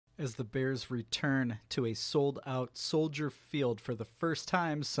as the Bears return to a sold-out Soldier Field for the first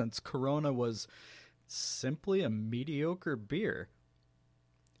time since Corona was simply a mediocre beer.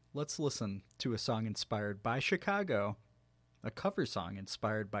 Let's listen to a song inspired by Chicago, a cover song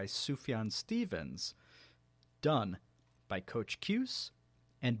inspired by Sufjan Stevens, done by Coach Cuse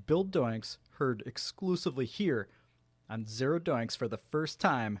and Bill Doinks, heard exclusively here on Zero Doinks for the first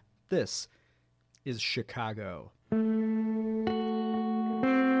time. This is Chicago.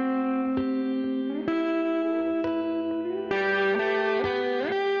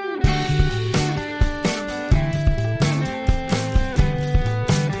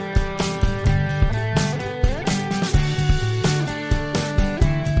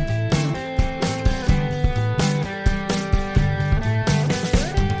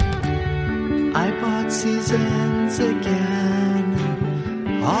 Seasons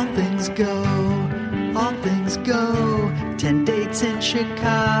again. All things go, all things go. 10 dates in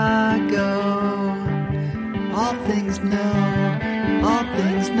Chicago. All things know.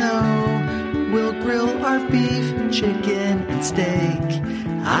 We'll grill our beef, chicken, and steak.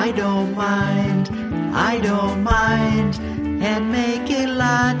 I don't mind, and make a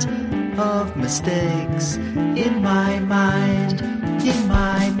lot of mistakes in my mind.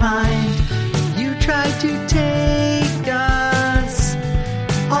 Try to take us.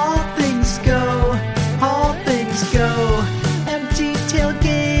 All things go, empty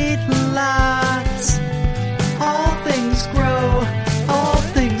tailgate lots. All things grow,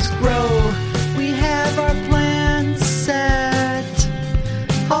 we have our plans set.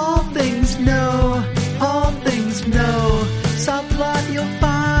 All things know, South Lot you'll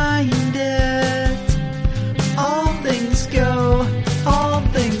find it. All things go.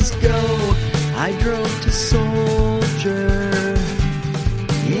 I drove to Soldier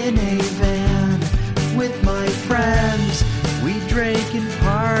in a van with my friends. We drank in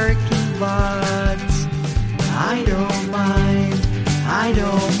parking lots. I don't mind.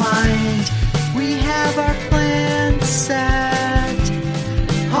 We have our plans set.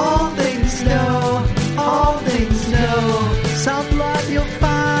 All things know. South Lot you'll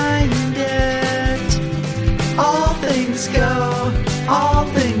find it. All things go.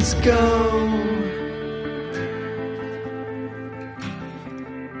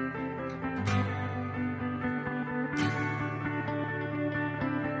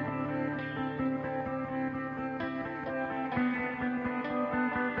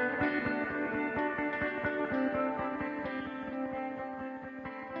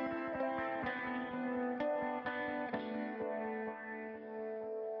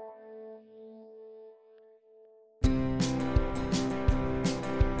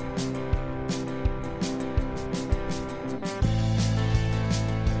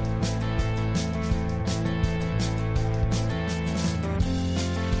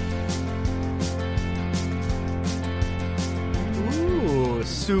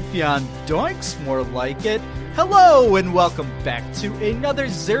 Sufjan Doinks, more like it. Hello and welcome back to another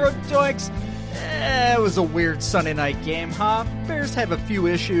Zero Doinks. It was a weird Sunday night game, huh? Bears have a few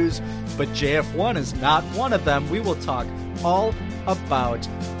issues, but JF1 is not one of them. We will talk all about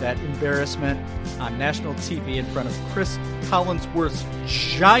that embarrassment on national TV in front of Chris Collinsworth's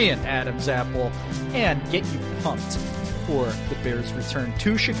giant Adam's apple and get you pumped for the Bears' return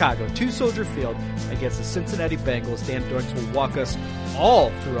to Chicago, to Soldier Field against the Cincinnati Bengals. Dan Doinks will walk us all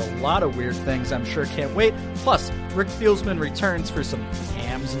through a lot of weird things, I'm sure. Can't wait. Plus, Rick Fieldsman returns for some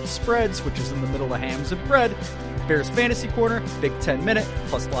hams and spreads, which is in the middle of hams and bread. Bears Fantasy Corner, Big 10 Minute,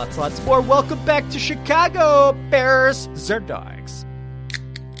 plus lots more. Welcome back to Chicago, Bears. Zero Doinks.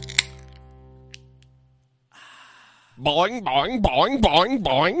 Boing, boing, boing, boing,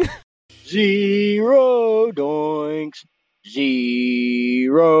 boing. Zero Doinks.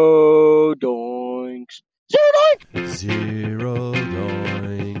 Zero Doinks. Zero Doinks. Zero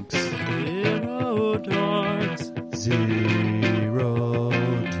Doinks. Zero Doinks. Zero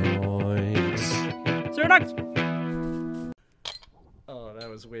Doinks. Zero Doinks. Oh, that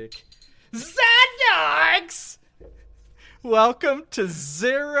was weak. Doinks. Welcome to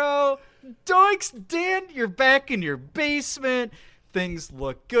Zero Doinks. Dan, you're back in your basement. Things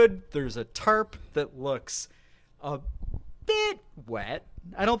look good. There's a tarp that looks a bit wet.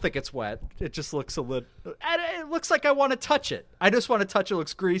 I don't think it's wet. It just looks a little... It looks like I want to touch it. I just want to touch it. It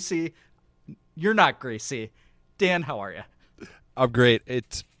looks greasy. You're not greasy. Dan, how are you? I'm great.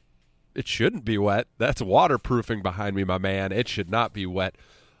 It shouldn't be wet. That's waterproofing behind me, my man. It should not be wet.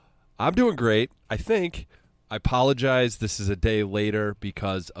 I'm doing great, I think. I apologize. This is a day later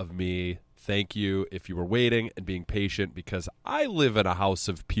because of me. Thank you if you were waiting and being patient, because I live in a house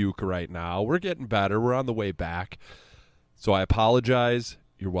of puke right now. We're getting better. We're on the way back. So I apologize.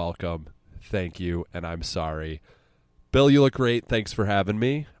 You're welcome. Thank you, and I'm sorry. Bill, you look great. Thanks for having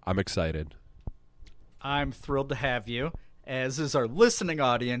me. I'm excited. I'm thrilled to have you, as is our listening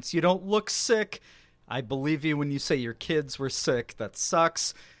audience. You don't look sick. I believe you when you say your kids were sick. That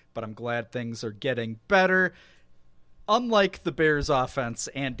sucks, but I'm glad things are getting better. Unlike the Bears offense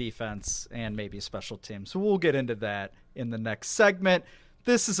and defense and maybe special teams. So we'll get into that in the next segment.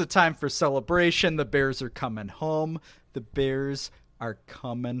 This is a time for celebration. The Bears are coming home. The Bears are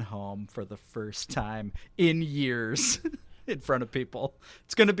coming home for the first time in years in front of people.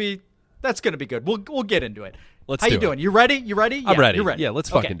 That's going to be good. We'll get into it. Let's How do you it. doing? You ready? You ready? I'm ready. You're ready. Yeah,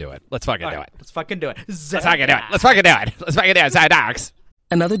 let's Okay. fucking do it. Let's fucking All do right, it. let's fucking do it. Let's fucking do it. Let's fucking do it. Let's fucking do it. Dogs.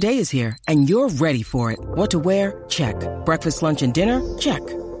 Another day is here, and you're ready for it. What to wear? Check. Breakfast, lunch, and dinner? Check.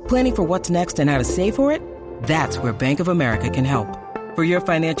 Planning for what's next and how to save for it? That's where Bank of America can help. For your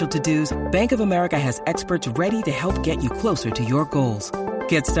financial to-dos, Bank of America has experts ready to help get you closer to your goals.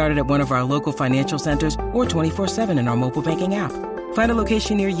 Get started at one of our local financial centers or 24/7 in our mobile banking app. Find a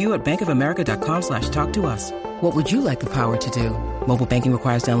location near you at bankofamerica.com/talktous. What would you like the power to do? Mobile banking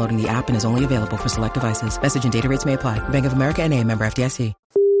requires downloading the app and is only available for select devices. Message and data rates may apply. Bank of America NA, member FDIC.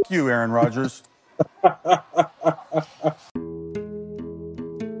 You, Aaron Rodgers.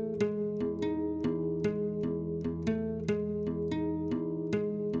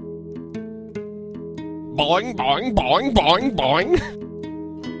 Boing, boing, boing, boing, boing.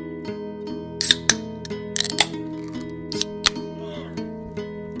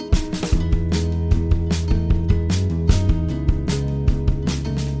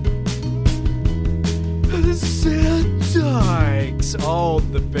 Dykes. Oh,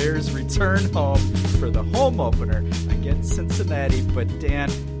 the Bears return home for the home opener against Cincinnati. But Dan,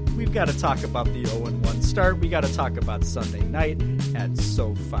 we've got to talk about the 0-1 start. We got to talk about Sunday night at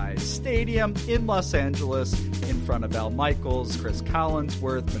SoFi Stadium in Los Angeles in front of Al Michaels, Chris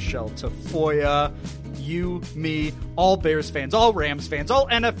Collinsworth, Michelle Tafoya, you, me, all Bears fans, all Rams fans, all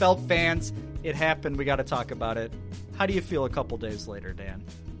NFL fans. It happened. We got to talk about it. How do you feel a couple days later, Dan?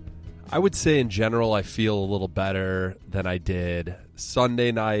 I would say in general I feel a little better than I did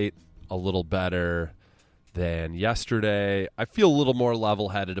Sunday night, a little better than yesterday. I feel a little more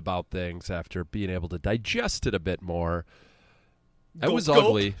level-headed about things after being able to digest it a bit more. It was gulp.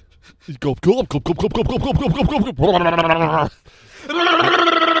 ugly. Gulp, gulp, gulp, gulp, gulp, gulp, gulp, gulp, gulp, gulp, gulp.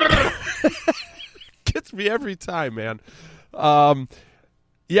 Gets me every time, man.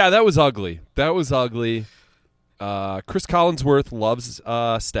 Yeah, that was ugly. Chris Collinsworth loves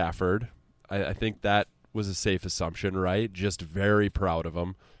Stafford. I think that was a safe assumption, right? Just very proud of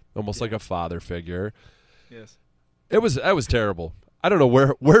him, almost like a father figure. Yes. That was terrible. I don't know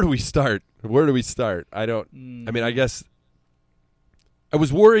where do we start? I mean, I guess I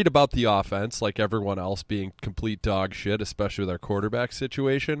was worried about the offense, like everyone else, being complete dog shit, especially with our quarterback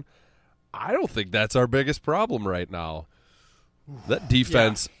situation. I don't think that's our biggest problem right now. That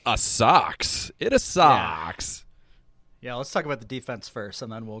defense sucks. It sucks. Yeah, let's talk about the defense first,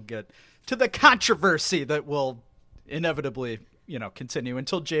 and then we'll get to the controversy that will inevitably, continue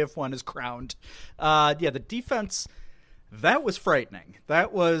until JF1 is crowned. The defense, that was frightening.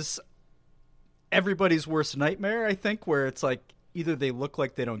 That was everybody's worst nightmare, I think, where it's like either they look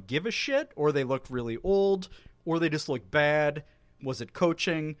like they don't give a shit, or they look really old, or they just look bad. Was it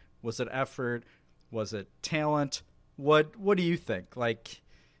coaching? Was it effort? Was it talent? What do you think? Like,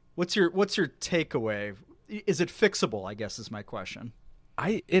 what's your takeaway? Is it fixable, I guess, is my question.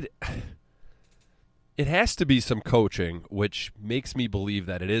 It has to be some coaching, which makes me believe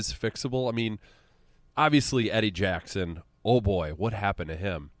that it is fixable. I mean, obviously Eddie Jackson, oh boy, what happened to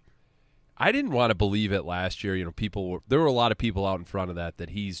him? I didn't want to believe it last year. There were a lot of people out in front of that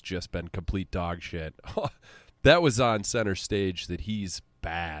he's just been complete dog shit. That was on center stage that he's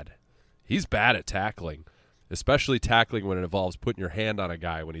bad. He's bad at tackling, especially tackling when it involves putting your hand on a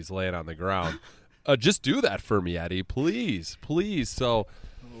guy when he's laying on the ground. Just do that for me, Eddie, please. So,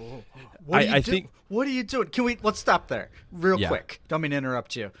 I think. What are you doing? Let's stop there real quick. Don't mean to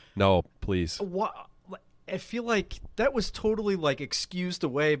interrupt you. No, please. What? I feel like that was totally excused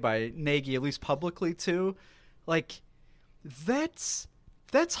away by Nagy, at least publicly too. Like, that's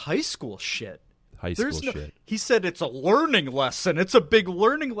high school shit. Shit. He said it's a learning lesson. It's a big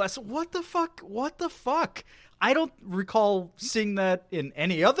learning lesson. What the fuck? I don't recall seeing that in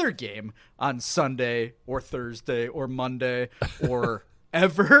any other game on Sunday or Thursday or Monday or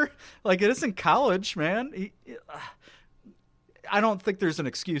ever. Like, it isn't college, man. I don't think there's an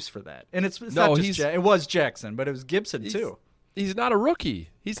excuse for that. And it's not just it was Jackson, but it was Gibson too. He's not a rookie.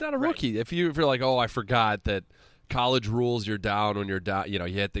 Rookie. If you're like, oh, I forgot that college rules, you're down when you're down. You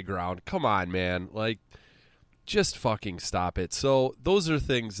hit the ground. Come on, man. Like, just fucking stop it. So those are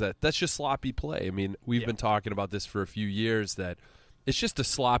things that's just sloppy play. I mean, we've been talking about this for a few years, that it's just a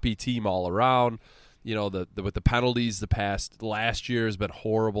sloppy team all around. You know, with the penalties, last year has been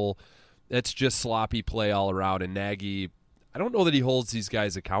horrible. It's just sloppy play all around. And Nagy, I don't know that he holds these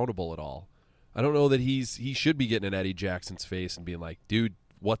guys accountable at all. I don't know that he should be getting in Eddie Jackson's face and being like, dude,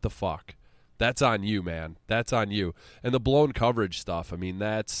 what the fuck? That's on you, man. That's on you. And the blown coverage stuff, I mean,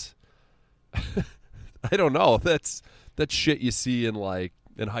 that's I don't know. That's shit you see in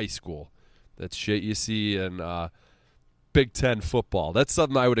high school. That's shit you see in Big Ten football. That's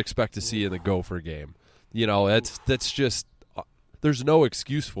something I would expect to see in the Gopher game. You know, that's just there's no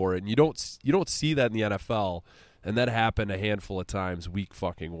excuse for it, and you don't see that in the NFL, and that happened a handful of times week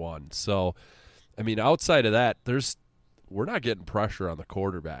fucking 1. So, I mean, outside of that, we're not getting pressure on the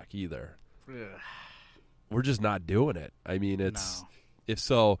quarterback either. We're just not doing it. I mean,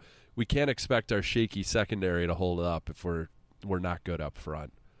 we can't expect our shaky secondary to hold up if we're not good up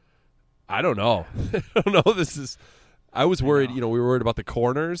front. I don't know. I don't know. I was worried. You know, we were worried about the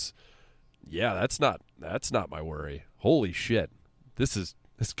corners. Yeah, that's not my worry. Holy shit, this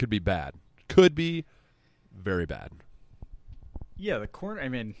could be bad. Could be very bad. Yeah, the corner. I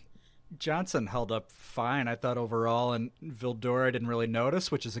mean, Johnson held up fine, I thought, overall, and Vildor I didn't really notice,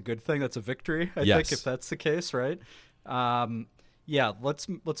 which is a good thing. That's a victory, I think, if that's the case, right? Yeah, let's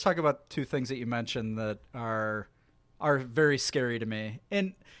talk about two things that you mentioned that are very scary to me,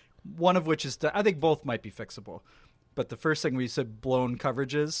 and one of which is I think both might be fixable. But the first thing we said, blown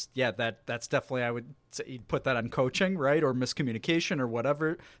coverages, yeah, that's definitely, I would say you'd put that on coaching, right, or miscommunication or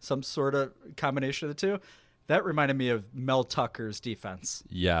whatever, some sort of combination of the two. That reminded me of Mel Tucker's defense.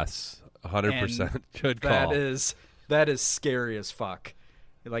 Yes, 100%. Good call. That is scary as fuck.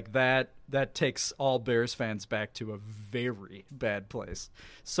 Like that takes all Bears fans back to a very bad place.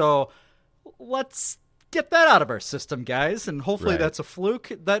 So let's get that out of our system, guys, and hopefully that's a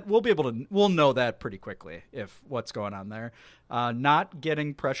fluke. That we'll know that pretty quickly if what's going on there. Not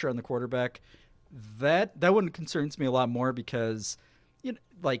getting pressure on the quarterback, that one concerns me a lot more because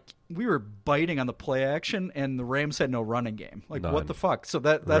we were biting on the play action and the Rams had no running game. Like, none. What the fuck? So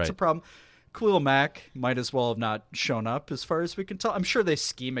that's a problem. Khalil Mack might as well have not shown up as far as we can tell. I'm sure they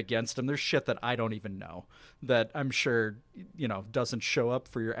scheme against him. There's shit that I don't even know that I'm sure, doesn't show up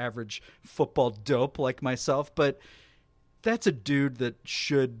for your average football dope like myself. But that's a dude that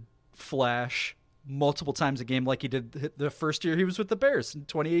should flash multiple times a game like he did the first year he was with the Bears in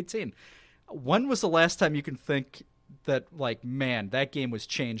 2018. When was the last time you can think that, man, that game was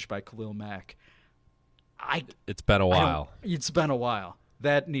changed by Khalil Mack? It's been a while. It's been a while.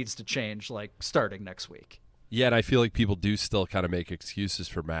 That needs to change, starting next week. Yeah, and I feel like people do still kind of make excuses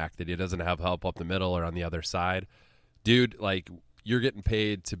for Mac that he doesn't have help up the middle or on the other side. Dude, you're getting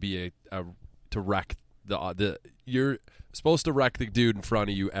paid to be to wreck you're supposed to wreck the dude in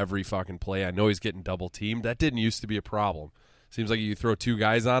front of you every fucking play. I know he's getting double teamed. That didn't used to be a problem. Seems like you throw two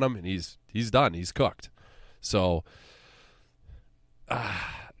guys on him and he's done. He's cooked. So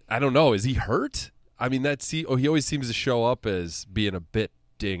I don't know. Is he hurt? I mean, he always seems to show up as being a bit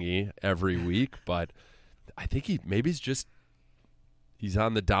dingy every week, but I think he's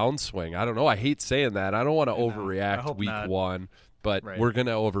on the downswing. I don't know. I hate saying that. I don't want to overreact week not. 1, but we're going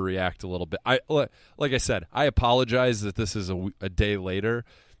to overreact a little bit. Like I said, I apologize that this is a day later.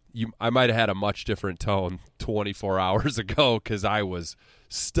 I might have had a much different tone 24 hours ago because I was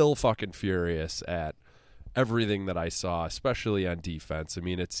still fucking furious at everything that I saw, especially on defense. I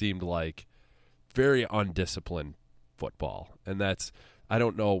mean, it seemed like very undisciplined football. And I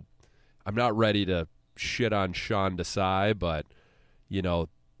don't know, I'm not ready to shit on Sean Desai, but,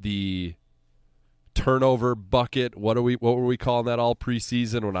 the turnover bucket, what were we calling that all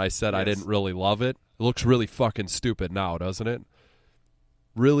preseason when I said I didn't really love it? It looks really fucking stupid now, doesn't it?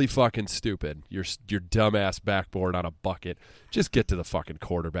 Really fucking stupid. Your dumbass backboard on a bucket. Just get to the fucking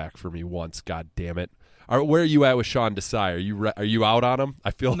quarterback for me once, god damn it. Where are you at with Sean Desai? Are you out on him?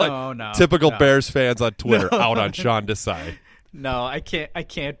 I feel typical Bears fans on Twitter out on Sean Desai. No, I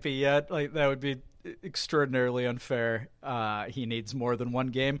can't be yet. That would be extraordinarily unfair. He needs more than one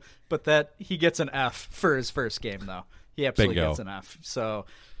game, but that he gets an F for his first game though. He absolutely gets an F. So,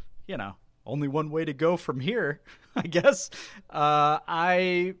 only one way to go from here, I guess.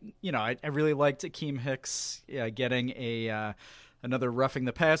 I really liked Akeem Hicks getting another roughing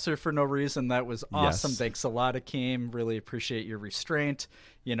the passer for no reason. That was awesome. Yes. Thanks a lot, Akeem. Really appreciate your restraint.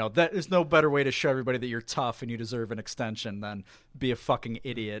 There's no better way to show everybody that you're tough and you deserve an extension than be a fucking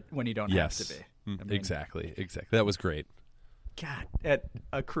idiot when you don't have to be. Exactly. That was great. God, at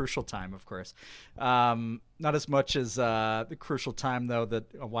a crucial time, of course. Not as much as the crucial time, though,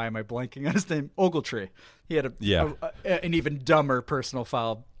 that why am I blanking on his name? Ogletree. He had an even dumber personal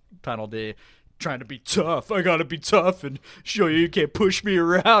foul penalty, trying to be tough. I got to be tough and show you can't push me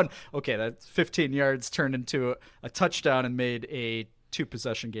around. Okay, that 15 yards turned into a touchdown and made a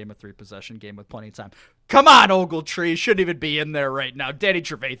 2-possession game, a 3-possession game with plenty of time. Come on, Ogletree. Shouldn't even be in there right now. Danny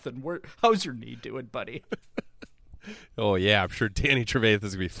Trevathan, how's your knee doing, buddy? Oh, yeah, I'm sure Danny Trevathan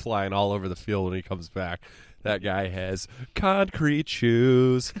is going to be flying all over the field when he comes back. That guy has concrete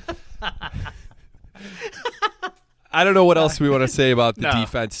shoes. I don't know what else we want to say about the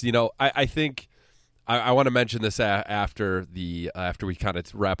defense. You know, I think I want to mention this after we kind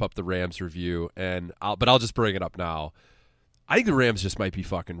of wrap up the Rams review, but I'll just bring it up now. I think the Rams just might be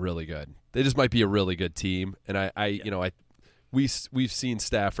fucking really good. They just might be a really good team, and we've seen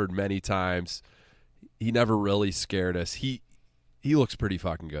Stafford many times. He never really scared us. He looks pretty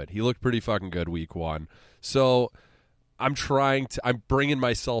fucking good. He looked pretty fucking good week 1. So I'm bringing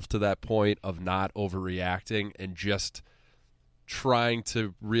myself to that point of not overreacting and just trying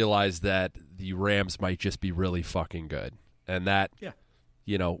to realize that the Rams might just be really fucking good. And that,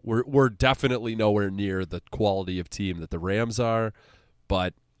 you know, we're definitely nowhere near the quality of team that the Rams are,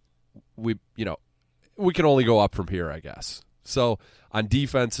 but we can only go up from here, I guess. So on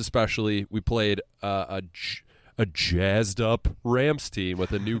defense especially, we played a jazzed up Rams team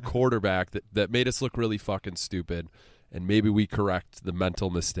with a new quarterback that made us look really fucking stupid, and maybe we correct the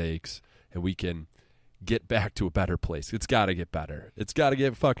mental mistakes and we can get back to a better place. It's got to get better. It's got to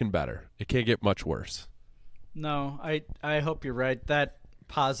get fucking better. It can't get much worse. No, I hope you're right. That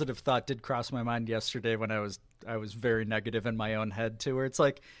positive thought did cross my mind yesterday when I was very negative in my own head too, where it's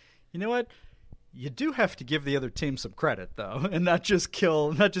like, you know what? You do have to give the other team some credit, though, and not just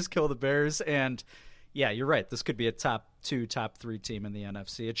kill the Bears. And yeah, you're right. This could be a top 2, top 3 team in the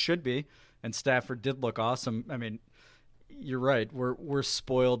NFC. It should be. And Stafford did look awesome. I mean, you're right. We're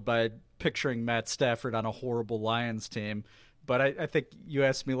spoiled by picturing Matt Stafford on a horrible Lions team. But I think you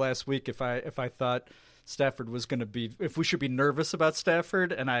asked me last week if I thought Stafford was going to be, if we should be nervous about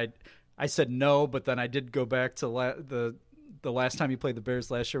Stafford, and I said no. But then I did go back to the last time he played the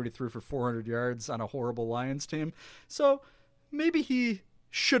Bears last year when he threw for 400 yards on a horrible Lions team. So maybe he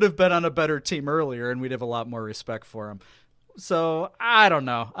should have been on a better team earlier and we'd have a lot more respect for him. So I don't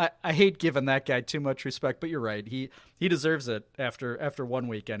know. I hate giving that guy too much respect, but you're right. He deserves it after 1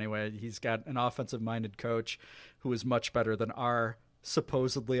 week anyway. He's got an offensive-minded coach who is much better than our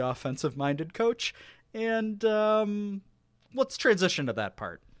supposedly offensive-minded coach. And let's transition to that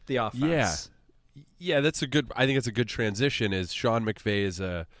part, the offense. Yeah, I think it's a good transition. Is Sean McVay is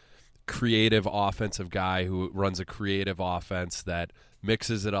a creative offensive guy who runs a creative offense that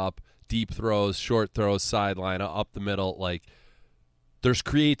mixes it up, deep throws, short throws, sideline, up the middle. Like, there's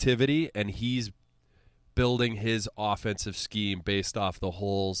creativity, and he's building his offensive scheme based off the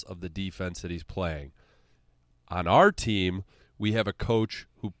holes of the defense that he's playing. On our team, we have a coach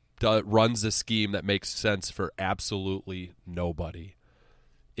who runs a scheme that makes sense for absolutely nobody.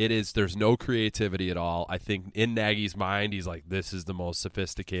 There's no creativity at all. I think in Nagy's mind, he's like, this is the most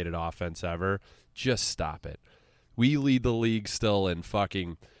sophisticated offense ever. Just stop it. We lead the league still in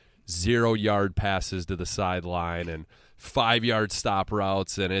fucking 0-yard passes to the sideline and 5-yard stop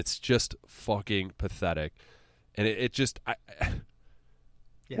routes, and it's just fucking pathetic. And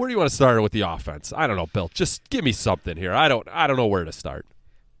where do you want to start with the offense? I don't know, Bill. Just give me something here. I don't know where to start.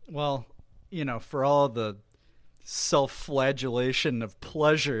 Well, for all the self-flagellation of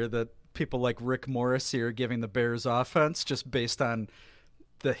pleasure that people like Rick Morris here are giving the Bears offense just based on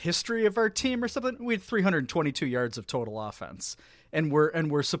the history of our team or something, we had 322 yards of total offense, and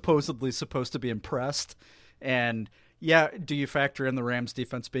we're supposedly supposed to be impressed. And yeah, do you factor in the Rams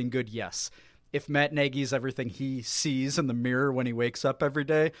defense being good? Yes. If Matt Nagy's everything he sees in the mirror when he wakes up every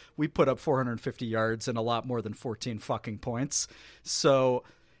day, we put up 450 yards and a lot more than 14 fucking points. So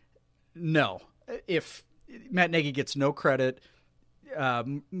no, if Matt Nagy gets no credit.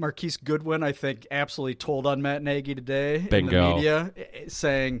 Marquise Goodwin, I think, absolutely told on Matt Nagy today in the media,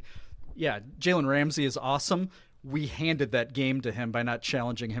 saying, yeah, Jalen Ramsey is awesome. We handed that game to him by not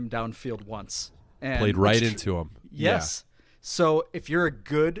challenging him downfield once. And played right into him. Yes. Yeah. So if you're a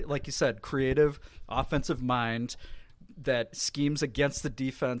good, like you said, creative offensive mind that schemes against the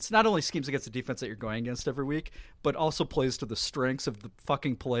defense, not only schemes against the defense that you're going against every week, but also plays to the strengths of the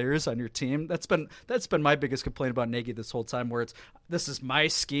fucking players on your team. That's been my biggest complaint about Nagy this whole time, where this is my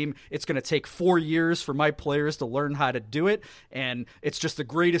scheme. It's going to take 4 years for my players to learn how to do it, and it's just the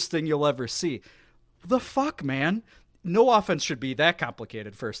greatest thing you'll ever see. The fuck, man? No offense should be that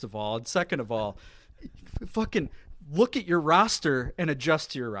complicated, first of all. And second of all, fucking look at your roster and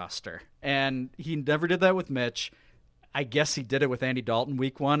adjust to your roster. And he never did that with Mitch. I guess he did it with Andy Dalton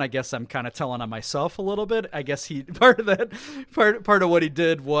week 1. I guess I'm kind of telling on myself a little bit. I guess part of what he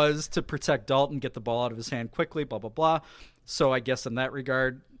did was to protect Dalton, get the ball out of his hand quickly, blah, blah, blah. So I guess in that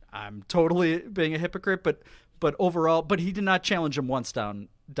regard, I'm totally being a hypocrite, but overall, but he did not challenge him once down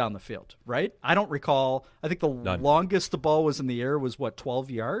the field, right? I don't recall. I think the longest the ball was in the air was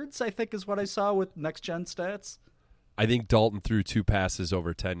 12 yards, I think is what I saw with next gen stats. I think Dalton threw 2 passes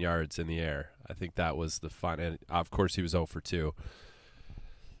over 10 yards in the air. I think that was the fun. And of course, he was 0 for 2.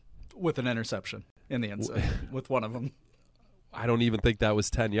 With an interception in the end zone, with one of them. I don't even think that was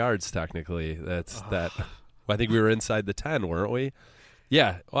 10 yards, technically. That. I think we were inside the 10, weren't we?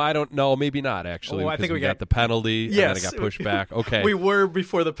 Yeah. Well, I don't know. Maybe not, actually. I think we got the penalty, and then it got pushed back. Okay. We were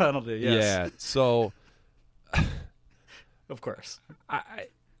before the penalty, yes. Yeah. So. Of course.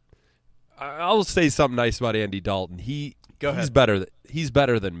 I'll say something nice about Andy Dalton. He's better. He's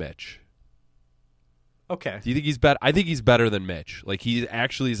better than Mitch. Okay. Do you think he's better? I think he's better than Mitch. Like, he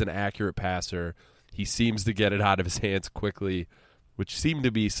actually is an accurate passer. He seems to get it out of his hands quickly, which seemed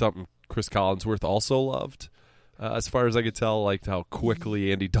to be something Chris Collinsworth also loved. As far as I could tell, like how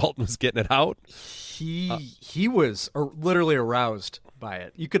quickly Andy Dalton was getting it out. He was literally aroused by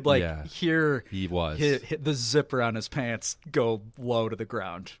it. You could hear he was hit the zipper on his pants go low to the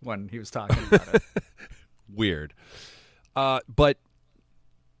ground when he was talking about it. Weird. But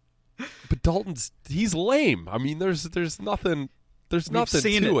he's lame. I mean, there's nothing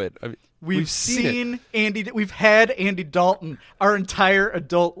to it. I mean, we've seen Andy. We've had Andy Dalton our entire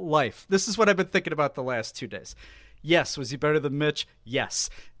adult life. This is what I've been thinking about the last 2 days. Yes, was he better than Mitch?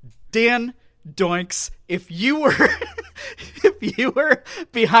 Yes. Dan Doinks, if you were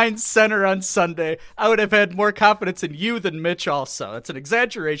behind center on Sunday, I would have had more confidence in you than Mitch also. It's an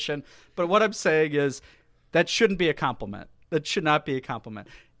exaggeration, but what I'm saying is that shouldn't be a compliment. That should not be a compliment.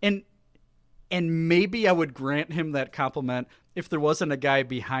 And maybe I would grant him that compliment if there wasn't a guy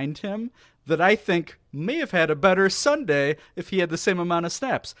behind him that I think may have had a better Sunday if he had the same amount of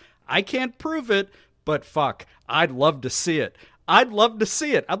snaps. I can't prove it, but fuck, I'd love to see it. I'd love to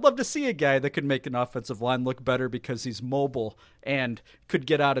see a guy that could make an offensive line look better because he's mobile and could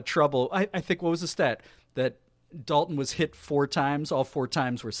get out of trouble. I think, what was the stat? That Dalton was hit 4 times, all 4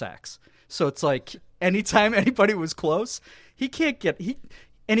 times were sacks. So it's like anytime anybody was close, he can't get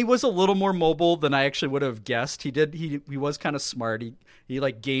and he was a little more mobile than I actually would have guessed. He was kind of smart. He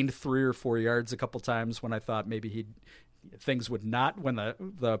like gained 3 or 4 yards a couple times when I thought maybe things would not, when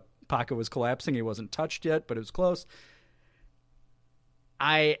the pocket was collapsing. He wasn't touched yet, but it was close.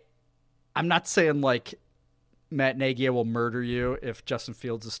 I'm not saying like Matt Nagy will murder you if Justin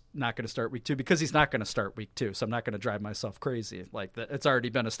Fields is not going to start week 2, because he's not going to start week 2. So I'm not going to drive myself crazy. Like that, it's already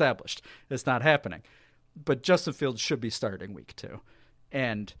been established. It's not happening. But Justin Fields should be starting week 2.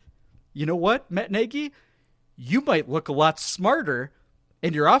 And you know what, Matt Nagy? You might look a lot smarter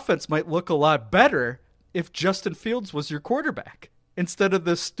and your offense might look a lot better if Justin Fields was your quarterback instead of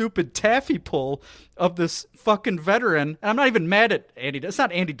this stupid taffy pull of this fucking veteran. And I'm not even mad at Andy. It's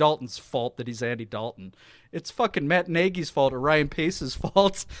not Andy Dalton's fault that he's Andy Dalton. It's fucking Matt Nagy's fault or Ryan Pace's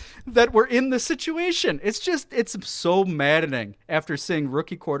fault that we're in this situation. It's so maddening after seeing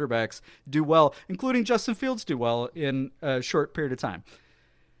rookie quarterbacks do well, including Justin Fields do well in a short period of time.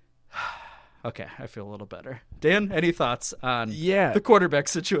 Okay, I feel a little better. Dan, any thoughts on the quarterback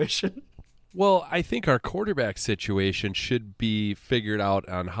situation? Well, I think our quarterback situation should be figured out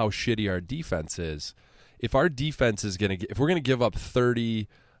on how shitty our defense is. If our defense is if we're going to give up 30,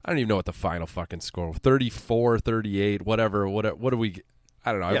 I don't even know what the final fucking score, 34, 38, whatever, what do we,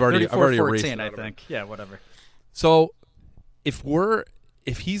 I don't know. I've already 14, erased I think. Yeah, whatever. So if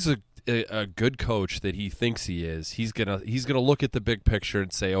he's a good coach that he thinks he is, he's going to look at the big picture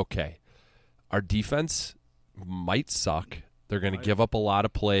and say, okay, our defense might suck. They're going to give up a lot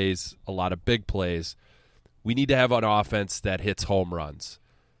of plays, a lot of big plays. We need to have an offense that hits home runs.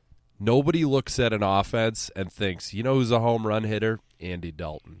 Nobody looks at an offense and thinks, you know who's a home run hitter? Andy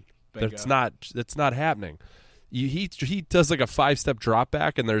Dalton. That's not happening. He does like a 5-step drop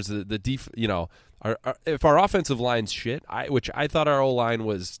back, and there's if our offensive line's shit, which I thought our O-line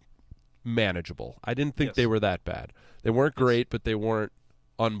was manageable. I didn't think they were that bad. They weren't great, but they weren't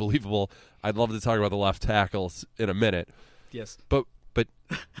unbelievable. I'd love to talk about the left tackles in a minute. Yes. But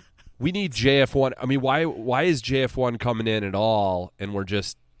we need JF1. I mean, why is JF1 coming in at all? And we're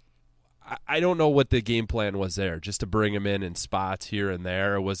just I don't know what the game plan was there, just to bring him in spots here and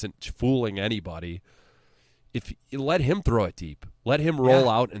there. It wasn't fooling anybody. If you let him throw it deep, let him roll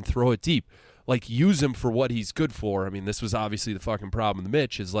out and throw it deep. Like, use him for what he's good for. I mean, this was obviously the fucking problem with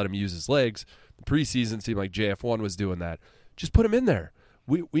Mitch, is let him use his legs. preseason seemed like JF1 was doing that. Just put him in there.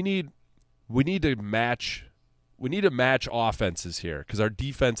 We need to match offenses here because our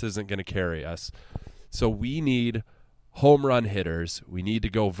defense isn't going to carry us. So we need home run hitters. We need to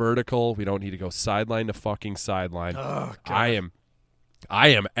go vertical. We don't need to go sideline to fucking sideline. Oh, God. I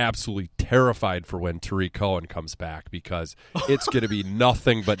am absolutely terrified for when Tariq Cohen comes back because it's going to be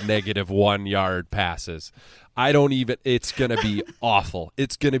nothing but negative 1 yard passes. It's going to be awful.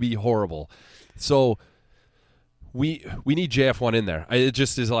 It's going to be horrible. So we need JF1 in there. It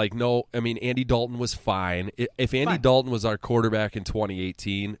just is like, no, I mean, Andy Dalton was fine. If Andy Dalton was our quarterback in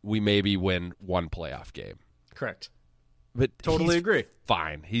 2018, we maybe win one playoff game. Correct. But totally agree.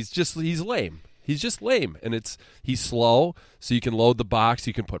 Fine. He's lame. He's just lame, and he's slow, so you can load the box.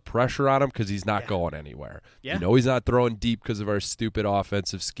 You can put pressure on him because he's not going anywhere. Yeah. You know he's not throwing deep because of our stupid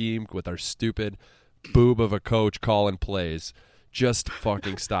offensive scheme with our stupid boob of a coach calling plays. Just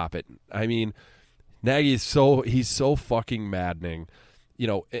fucking stop it. I mean, Nagy is he's so fucking maddening. You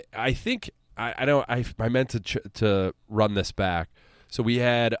know, I think I meant to run this back. So we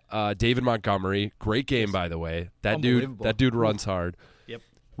had David Montgomery, great game by the way. That dude runs hard. Yep.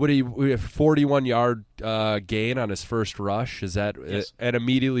 We have 41-yard gain on his first rush. Is that? Yes. And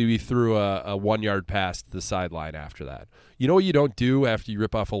immediately we threw a 1 yard pass to the sideline after that. You know what you don't do after you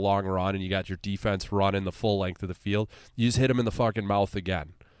rip off a long run and you got your defense running the full length of the field? You just hit him in the fucking mouth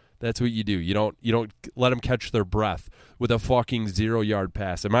again. That's what you do. You don't let them catch their breath with a fucking 0 yard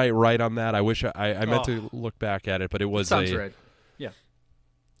pass. Am I right on that? I wish I meant to look back at it, but it was sounds right. Yeah.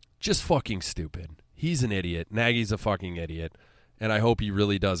 Just fucking stupid. He's an idiot. Nagy's a fucking idiot. And I hope he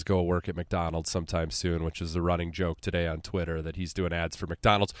really does go work at McDonald's sometime soon, which is the running joke today on Twitter that he's doing ads for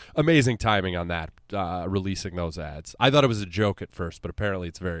McDonald's. Amazing timing on that, releasing those ads. I thought it was a joke at first, but apparently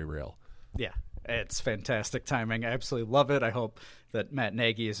it's very real. Yeah, it's fantastic timing. I absolutely love it. I hope that Matt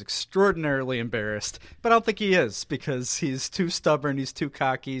Nagy is extraordinarily embarrassed, but I don't think he is because he's too stubborn, he's too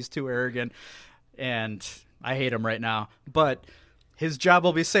cocky, he's too arrogant, and I hate him right now. But his job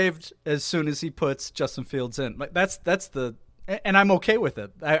will be saved as soon as he puts Justin Fields in. Like that's the... And I'm okay with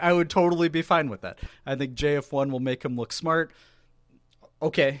it. I would totally be fine with that. I think JF1 will make him look smart.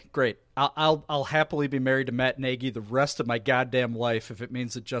 Okay, great. I'll happily be married to Matt Nagy the rest of my goddamn life if it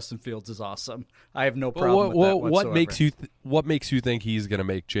means that Justin Fields is awesome. I have no problem with that whatsoever. What makes you think he's going to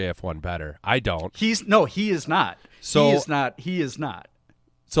make JF1 better? I don't. He is not. So, he is not.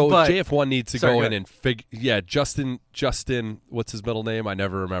 So but, JF1 needs to go in and figure. Yeah, Justin. What's his middle name? I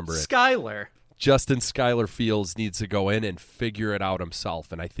never remember it. Skyler. Justin Skyler Fields needs to go in and figure it out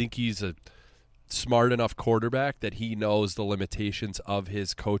himself. And I think he's a smart enough quarterback that he knows the limitations of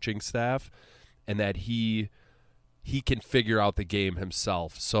his coaching staff and that he can figure out the game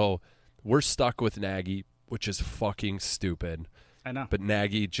himself. So we're stuck with Nagy, which is fucking stupid. I know. But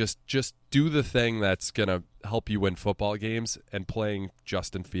Nagy, just do the thing that's going to help you win football games, and playing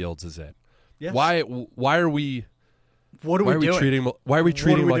Justin Fields is it. Yes. Why are we... What are we doing? Why are we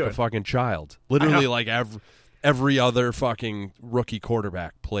treating him like doing? a fucking child? Literally, like every other fucking rookie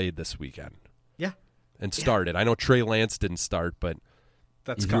quarterback played this weekend. Yeah, and started. I know Trey Lance didn't start, but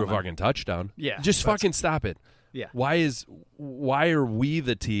he threw a fucking touchdown. Yeah, just fucking stop it. Yeah. Why are we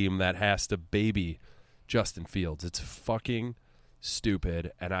the team that has to baby Justin Fields? It's fucking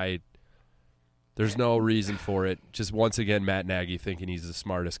stupid, and there's no reason for it. Just once again, Matt Nagy thinking he's the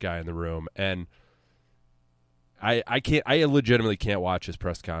smartest guy in the room, and I legitimately can't watch his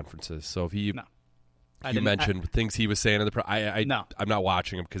press conferences. So if you mentioned things he was saying in the I'm not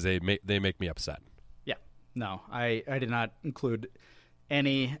watching them because they make me upset. Yeah, no, I did not include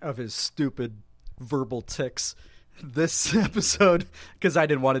any of his stupid verbal tics this episode because I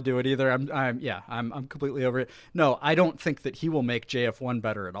didn't want to do it either. I'm completely over it. No, I don't think that he will make JF1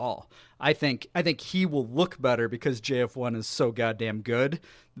 better at all. I think he will look better because JF1 is so goddamn good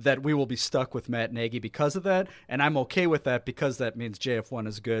that we will be stuck with Matt Nagy because of that, and I'm okay with that because that means JF1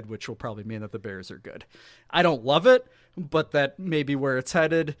 is good, which will probably mean that the Bears are good. I don't love it, but that may be where it's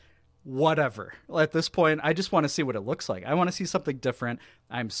headed. Whatever. At this point, I just want to see what it looks like. I want to see something different.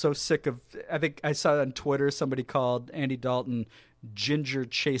 I'm so sick of... I think I saw on Twitter somebody called Andy Dalton Ginger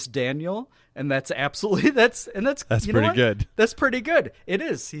Chase Daniel, and that's absolutely... That's pretty good. That's pretty good. It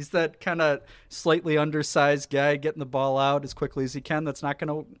is. He's that kind of slightly undersized guy getting the ball out as quickly as he can that's not going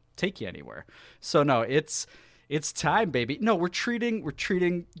to take you anywhere. So, no, it's time, baby. No, we're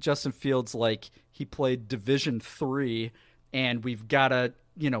treating Justin Fields like he played Division III, and we've got to...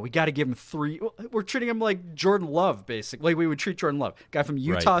 we got to give him 3. We're treating him like Jordan Love, basically. Like we would treat Jordan Love, guy from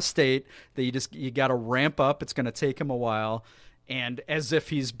Utah State that you got to ramp up. It's going to take him a while, and as if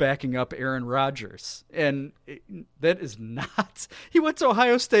he's backing up Aaron Rodgers. And that is not. He went to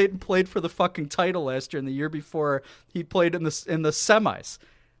Ohio State and played for the fucking title last year, and the year before he played in the semis.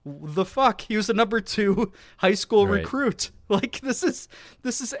 The fuck? He was a number 2 high school recruit. Like, this is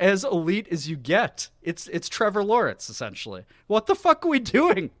as elite as you get. It's Trevor Lawrence, essentially. What the fuck are we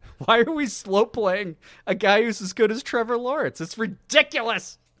doing? Why are we slow playing a guy who's as good as Trevor Lawrence? It's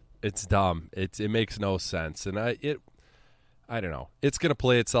ridiculous. It's dumb. It makes no sense, and I don't know. It's gonna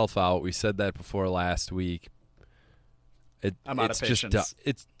play itself out. We said that before last week. I'm out of patience.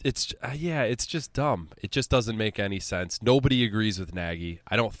 It's just dumb. It just doesn't make any sense. Nobody agrees with Nagy.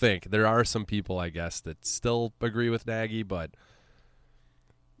 I don't think. There are some people, I guess, that still agree with Nagy, but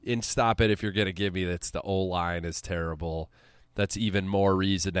stop it if you're going to give me that's the O-line is terrible. That's even more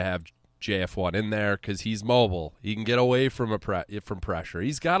reason to have JF1 in there because he's mobile. He can get away from pressure.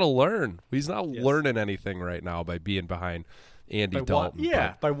 He's got to learn. He's not learning anything right now by being behind Andy Dalton.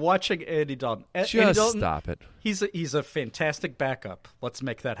 By watching Andy Dalton. Just stop it. He's a fantastic backup. Let's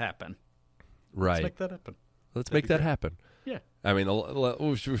make that happen. Right. Let's make that happen. Let's make that happen. Yeah. I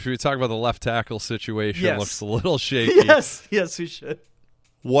mean, should we talk about the left tackle situation? Yes. Looks a little shaky. Yes, we should.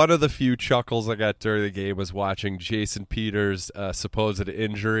 One of the few chuckles I got during the game was watching Jason Peters' supposed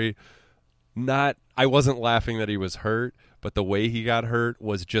injury. I wasn't laughing that he was hurt, but the way he got hurt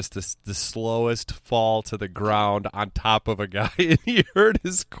was just the slowest fall to the ground on top of a guy, and he hurt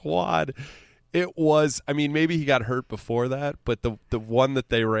his quad. It was, I mean, maybe he got hurt before that, but the one that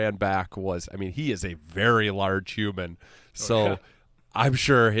they ran back was, I mean, he is a very large human. So I'm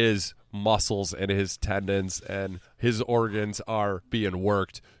sure his muscles and his tendons and his organs are being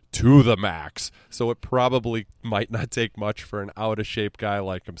worked to the max. So it probably might not take much for an out-of-shape guy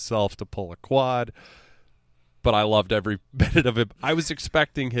like himself to pull a quad. But I loved every minute of him. I was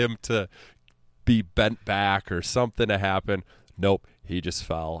expecting him to be bent back or something to happen. Nope. He just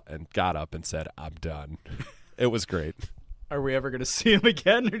fell and got up and said, "I'm done." It was great. Are we ever going to see him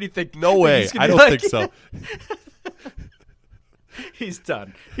again? Or do you think? No way. I don't think so. He's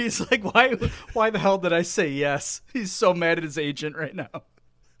done. He's like, why the hell did I say yes? He's so mad at his agent right now.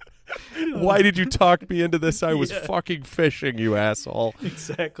 Why did you talk me into this? I was fucking fishing, you asshole.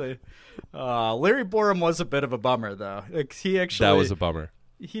 Exactly. Larry Borum was a bit of a bummer, though. Like, that was a bummer.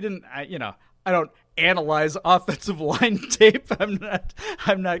 He didn't. I don't analyze offensive line tape. I'm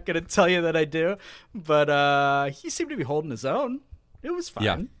not going to tell you that I do, but he seemed to be holding his own. It was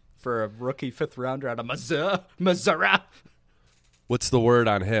fine for a rookie 5th rounder out of Missouri. What's the word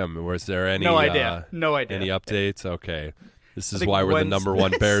on him? Was there any? No idea. Any updates? Okay. This is why we're the number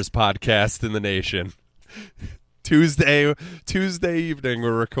 1 Bears podcast in the nation. Tuesday evening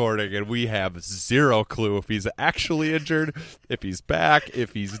we're recording, and we have zero clue if he's actually injured, if he's back,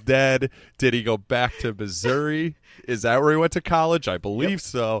 if he's dead. Did he go back to Missouri? Is that where he went to college? I believe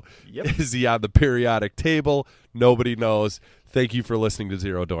so. Yep. Is he on the periodic table? Nobody knows. Thank you for listening to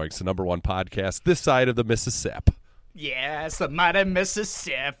Zero Doinks, the number 1 podcast this side of the Mississippi. Yes, the mighty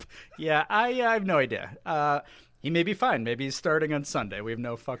Mississippi. Yeah, I have no idea. He may be fine. Maybe he's starting on Sunday. We have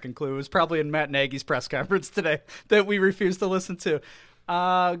no fucking clue. It was probably in Matt Nagy's press conference today that we refused to listen to.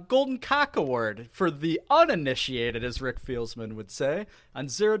 Golden Cock Award for the uninitiated, as Rick Fieldsman would say. On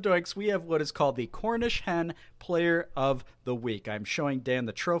Zero Doinks, we have what is called the Cornish Hen Player of the Week. I'm showing Dan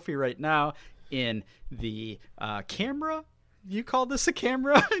the trophy right now in the camera. You call this a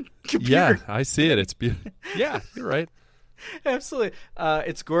camera? Yeah, I see it. It's beautiful. Yeah, you're right. Absolutely.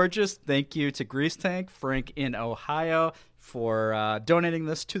 It's gorgeous. Thank you to Grease Tank, Frank in Ohio, for donating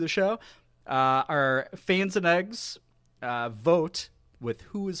this to the show. Our fans and eggs vote with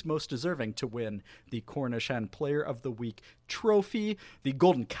who is most deserving to win the Cornish Hen Player of the Week trophy, the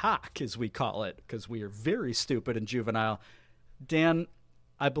Golden Cock, as we call it, because we are very stupid and juvenile. Dan,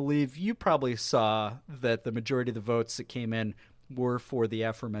 I believe you probably saw that the majority of the votes that came in were for the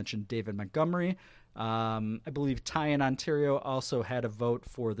aforementioned David Montgomery. I believe Ty in Ontario also had a vote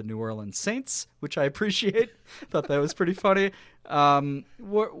for the New Orleans Saints, which I appreciate. Thought that was pretty funny.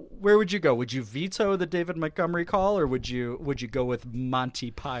 Where would you go? Would you veto the David Montgomery call, or would you go with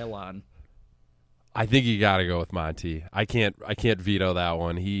Monty Pylon? I think you got to go with Monty. I can't veto that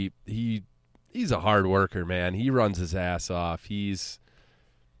one. He's a hard worker, man. He runs his ass off. I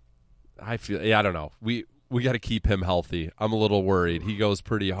don't know. We got to keep him healthy. I'm a little worried. He goes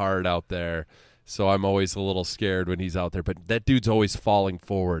pretty hard out there. So I'm always a little scared when he's out there. But that dude's always falling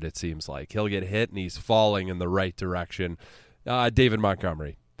forward, it seems like. He'll get hit, and he's falling in the right direction. David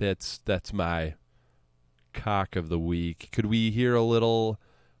Montgomery, that's my cock of the week. Could we hear a little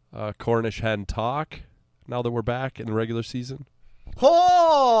Cornish Hen talk now that we're back in the regular season?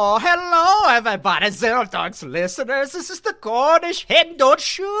 Oh, hello, everybody, Zero Dogs listeners. This is the Cornish hen. Don't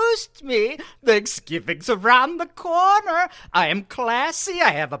shoot me. Thanksgiving's around the corner. I am classy.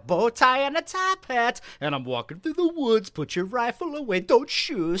 I have a bow tie and a top hat, and I'm walking through the woods. Put your rifle away. Don't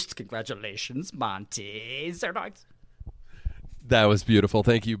shoot. Congratulations, Monty. Zero Dogs. That was beautiful.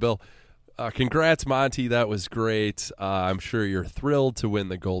 Thank you, Bill. Congrats, Monty. That was great. I'm sure you're thrilled to win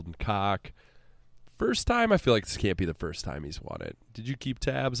the Golden Cock. First time? I feel like this can't be the first time he's won it. Did you keep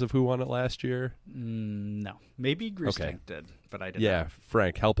tabs of who won it last year? No. Maybe Greasetank did, but I didn't. Yeah,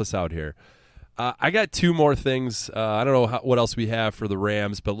 Frank, help us out here. I got two more things. I don't know what else we have for the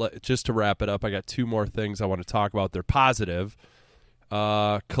Rams, but just to wrap it up, I got two more things I want to talk about. They're positive.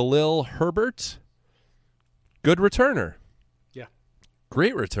 Khalil Herbert, good returner. Yeah.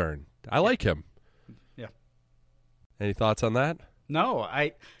 Great return. I like him. Yeah. Any thoughts on that? No,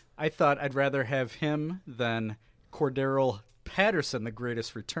 I thought I'd rather have him than Cordero Patterson, the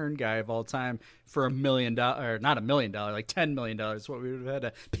greatest return guy of all time, for $1 million, or not $1 million, like $10 million, what we would have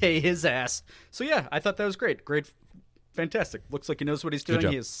had to pay his ass. So yeah, I thought that was great. Great, fantastic. Looks like he knows what he's doing.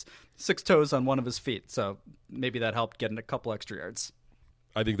 He has 6 toes on one of his feet, so maybe that helped getting a couple extra yards.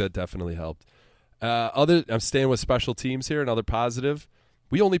 I think that definitely helped. I'm staying with special teams here. Another positive.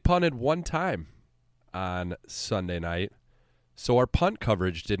 We only punted one time on Sunday night. So our punt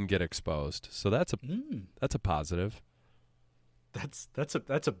coverage didn't get exposed. So that's a positive. That's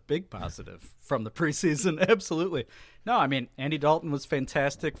a big positive from the preseason. Absolutely. No, I mean, Andy Dalton was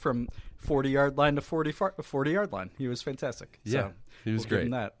fantastic from 40-yard line to 40-yard line. He was fantastic. Yeah, so he was we'll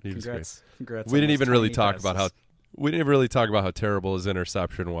great. He was great. Congrats. We didn't even really talk about how terrible his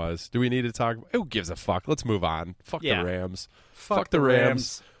interception was. Do we need to talk? Who gives a fuck? Let's move on. Fuck the Rams. Fuck the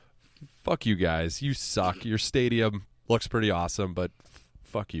Rams. Fuck you guys. You suck. Your stadium looks pretty awesome, but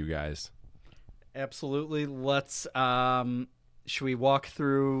fuck you guys. Absolutely. Let's should we walk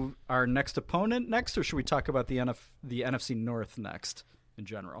through our next opponent next, or should we talk about the NFC North next in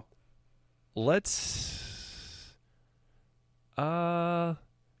general? Let's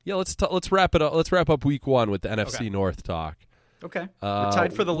let's wrap it up. Let's wrap up week 1 with the NFC North talk. Okay. We're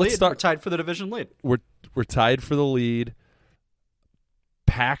tied for the lead. We're tied for the division lead. We're tied for the lead.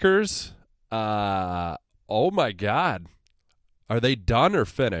 Packers, oh my God. Are they done or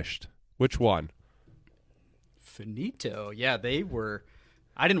finished? Which one? Finito. Yeah, they were.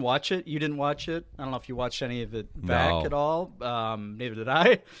 I didn't watch it. You didn't watch it. I don't know if you watched any of it back at all. Neither did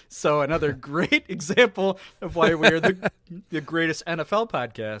I. So another great example of why we're the greatest NFL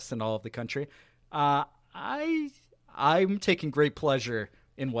podcast in all of the country. I'm taking great pleasure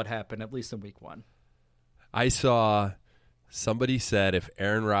in what happened, at least in week 1. I saw somebody said if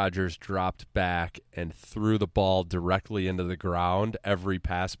Aaron Rodgers dropped back and threw the ball directly into the ground every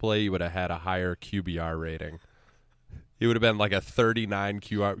pass play, he would have had a higher QBR rating. He would have been like a 39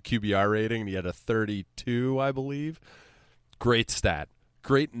 QBR rating, and he had a 32, I believe. Great stat.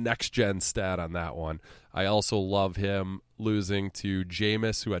 Great next-gen stat on that one. I also love him losing to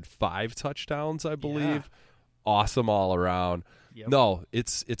Jameis, who had 5 touchdowns, I believe. Yeah. Awesome all around. Yep. No,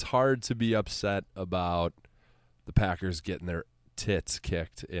 it's hard to be upset about the Packers getting their tits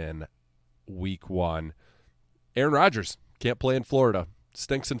kicked in week 1. Aaron Rodgers can't play in Florida.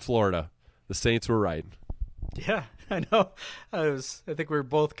 Stinks in Florida. The Saints were right. Yeah, I know. I think we were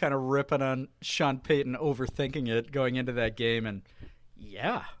both kind of ripping on Sean Payton overthinking it going into that game, and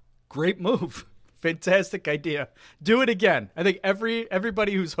yeah, great move. Fantastic idea. Do it again. I think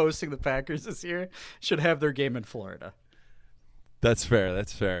everybody who's hosting the Packers this year should have their game in Florida. That's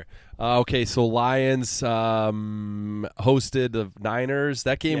fair. Okay, so Lions hosted the Niners.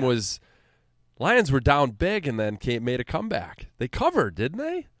 That game was Lions were down big and then made a comeback. They covered, didn't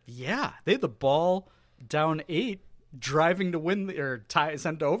they? Yeah, they had the ball down 8, driving to win or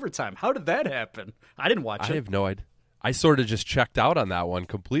send to overtime. How did that happen? I didn't watch it. I have no idea. I sort of just checked out on that one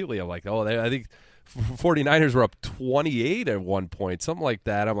completely. I'm like, I think 49ers were up 28 at one point, something like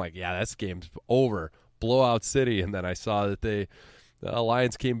that. I'm like, yeah, this game's over. Blowout city. And then I saw that the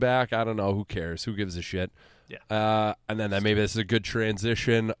Lions came back. I don't know. Who cares? Who gives a shit? Yeah. And then maybe this is a good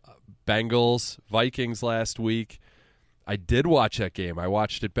transition. Bengals, Vikings last week. I did watch that game. I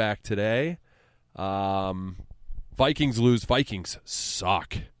watched it back today. Vikings lose. Vikings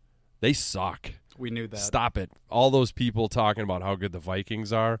suck. They suck. We knew that. Stop it. All those people talking about how good the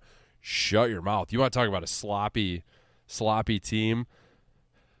Vikings are, shut your mouth. You want to talk about a sloppy team?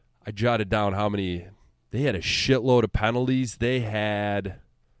 I jotted down how many. They had a shitload of penalties. They had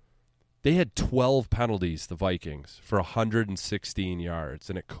 12 penalties, the Vikings, for 116 yards,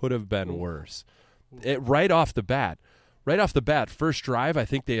 and it could have been worse. Right off the bat, first drive, I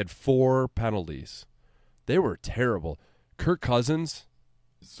think they had 4 penalties. They were terrible. Kirk Cousins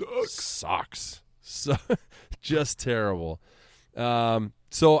sucks. So, just terrible.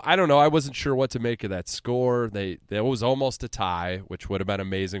 So I don't know. I wasn't sure what to make of that score. There was almost a tie, which would have been an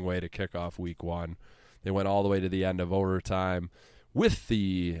amazing way to kick off week 1. They went all the way to the end of overtime with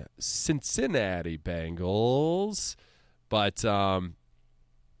the Cincinnati Bengals. But,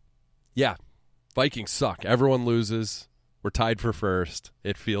 yeah, Vikings suck. Everyone loses. We're tied for first.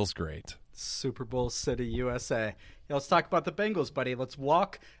 It feels great. Super Bowl City, USA. Yeah, let's talk about the Bengals, buddy. Let's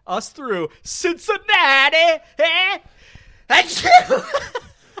walk us through Cincinnati.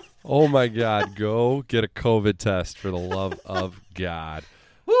 Oh, my God. Go get a COVID test for the love of God.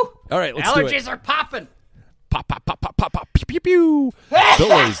 Woo! All right, let's do it. Allergies are popping. Pop, pop, pop, pop, pop, pop, pew, pew, pew. The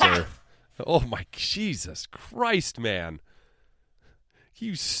laser. Oh, my Jesus Christ, man.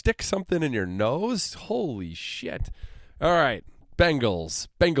 You stick something in your nose? Holy shit. All right, Bengals.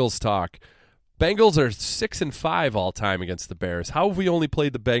 Bengals talk. Bengals are 6-5 all time against the Bears. How have we only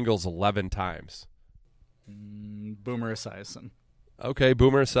played the Bengals 11 times? Boomer Esiason. Okay,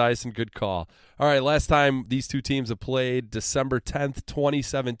 Boomer Esiason, good call. All right, last time these two teams have played, December 10th,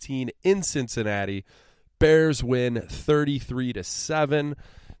 2017 in Cincinnati. Bears win 33-7.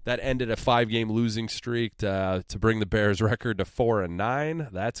 That ended a 5-game losing streak to bring the Bears record to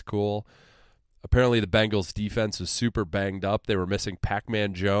 4-9. That's cool. Apparently the Bengals defense was super banged up. They were missing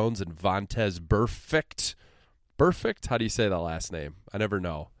Pac-Man Jones and Vontez Burfict. Burfict? How do you say that last name? I never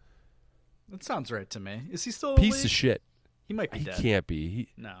know. That sounds right to me. Is he still in the Piece league? of shit. He might be He dead. can't be.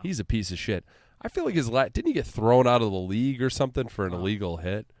 No. He's a piece of shit. I feel like didn't he get thrown out of the league or something for an illegal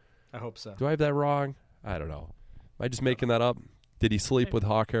hit? I hope so. Do I have that wrong? I don't know. Am I just making that up? Did he sleep with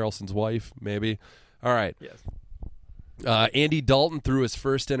Hawk Harrelson's wife? Maybe. All right. Yes. Andy Dalton threw his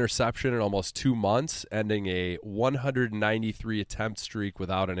first interception in almost 2 months, ending a 193 attempt streak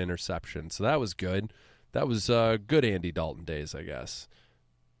without an interception. So that was good. That was good Andy Dalton days, I guess.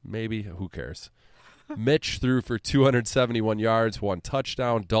 Maybe. Who cares? Mitch threw for 271 yards, 1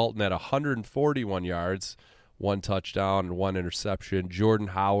 touchdown. Dalton had 141 yards, 1 touchdown, and 1 interception. Jordan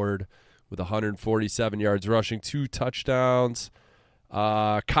Howard with 147 yards rushing, 2 touchdowns.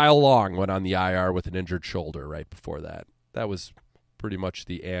 Kyle Long went on the IR with an injured shoulder right before that. That was pretty much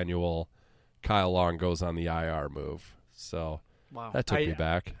the annual Kyle Long goes on the IR move. So Wow. that took me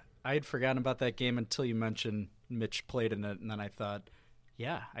back. I had forgotten about that game until you mentioned Mitch played in it, and then I thought,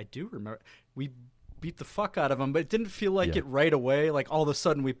 yeah, I do remember. We beat the fuck out of him, but it didn't feel like it right away. Like all of a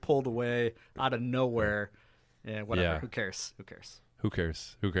sudden we pulled away out of nowhere. Yeah, whatever. Yeah. Who cares? Who cares? Who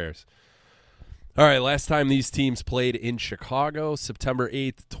cares? Who cares? All right, last time these teams played in Chicago, September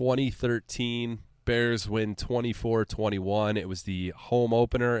 8th, 2013. Bears win 24-21. It was the home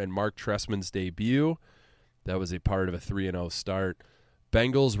opener and Mark Trestman's debut. That was a part of a 3-0 start.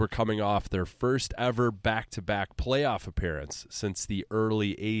 Bengals were coming off their first ever back-to-back playoff appearance since the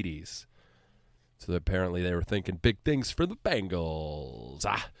early 80s. So apparently they were thinking big things for the Bengals.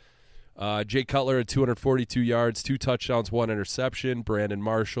 Jay Cutler had 242 yards, 2 touchdowns, 1 interception. Brandon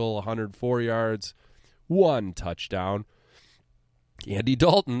Marshall, 104 yards, 1 touchdown. Andy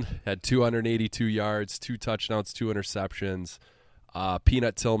Dalton had 282 yards, 2 touchdowns, 2 interceptions.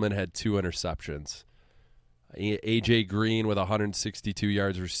 Peanut Tillman had 2 interceptions. A.J. Green with 162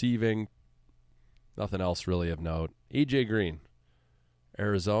 yards receiving. Nothing else really of note. A.J. Green,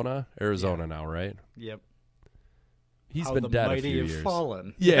 Arizona now, right? Yep. He's How been the dead a mighty few have years.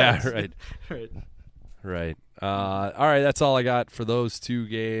 fallen. Yeah, Yes. right. Right. All right, that's all I got for those 2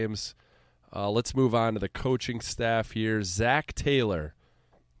 games. Let's move on to the coaching staff here. Zach Taylor,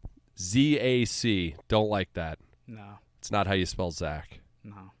 Z-A-C. Don't like that. No. It's not how you spell Zach.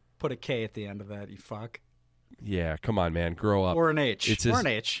 No. Put a K at the end of that, you fuck. Yeah, come on, man. Grow up. Or an H. It's or his- an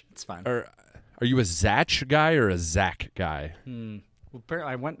H. It's fine. Are you a Zach guy or a Zach guy? Well,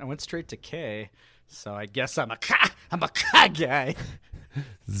 apparently I went straight to K, so I guess I'm a K guy.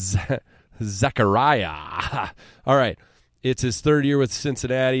 Zachariah. All right. It's his 3rd year with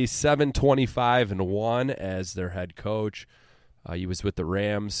Cincinnati, 7-25-1 as their head coach. He was with the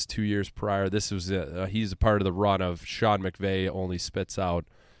Rams 2 years prior. This was he's a part of the run of Sean McVay only spits out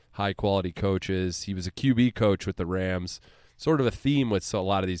high-quality coaches. He was a QB coach with the Rams. Sort of a theme with a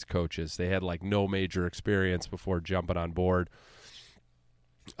lot of these coaches. They had like no major experience before jumping on board.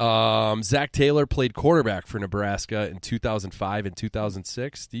 Zach Taylor played quarterback for Nebraska in 2005 and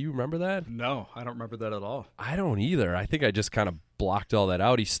 2006. Do you remember that? No, I don't remember that at all. I don't either. I think I just kind of blocked all that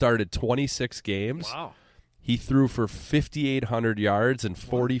out. He started 26 games. Wow. He threw for 5,800 yards and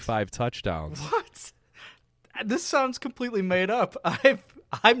 45 touchdowns. What? This sounds completely made up.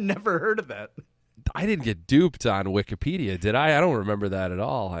 I've never heard of that. I didn't get duped on Wikipedia, did I? I don't remember that at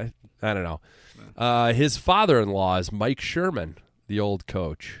all. I don't know. His father-in-law is Mike Sherman, the old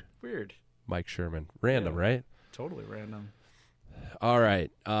coach. Weird. Mike Sherman. Random, right? Totally random. All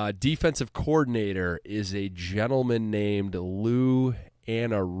right. Defensive coordinator is a gentleman named Lou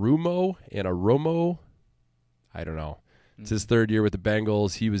Anarumo. I don't know. It's his third year with the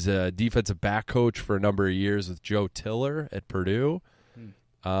Bengals. He was a defensive back coach for a number of years with Joe Tiller at Purdue.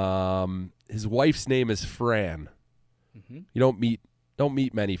 His wife's name is Fran. You don't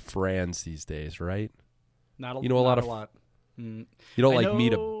meet many Frans these days, right? Not a, you know a not lot a of lot. You don't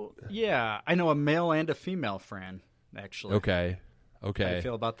meet a. Yeah, I know a male and a female Fran. Actually. Okay. How do you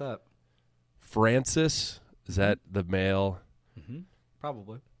feel about that? Francis, is that the male?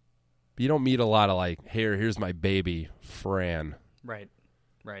 Probably. But you don't meet a lot of like, here's my baby, Fran. Right.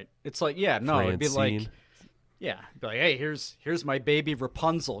 It's like, it'd be like, hey, here's my baby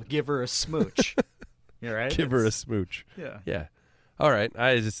Rapunzel. Give her a smooch. You right? Give her a smooch. Yeah. All right.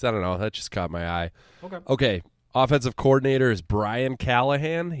 I don't know. That just caught my eye. Okay. Offensive coordinator is Brian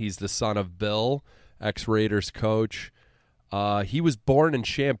Callahan. He's the son of Bill, ex-Raiders coach. He was born in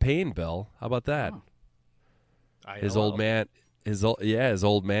Champaign, Bill. How about that? Oh. His old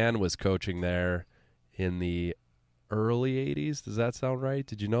man was coaching there in the early 80s. Does that sound right?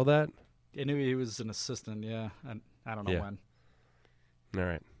 Did you know that? I knew he was an assistant, yeah. I don't know when. All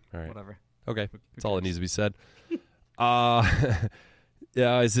right. Whatever. Okay. That's all that needs to be said.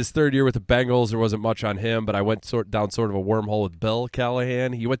 It's his third year with the Bengals. There wasn't much on him, but I went down sort of a wormhole with Bill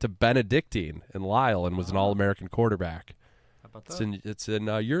Callahan. He went to Benedictine in Lisle and was an All-American quarterback. How about that? It's in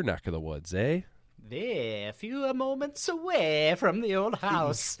your neck of the woods, eh? There, a few moments away from the old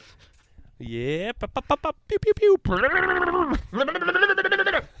house. Yeah. Pew, pew, pew.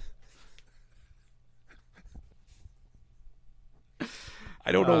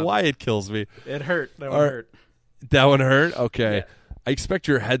 I don't know why it kills me. It hurt. That one hurt. That one hurt? Okay. Yeah. I expect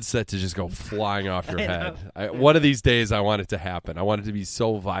your headset to just go flying off your head. One of these days, I want it to happen. I want it to be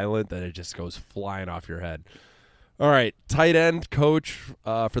so violent that it just goes flying off your head. All right. Tight end coach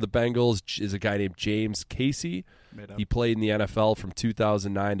for the Bengals is a guy named James Casey. He played in the NFL from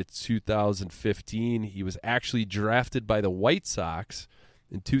 2009 to 2015. He was actually drafted by the White Sox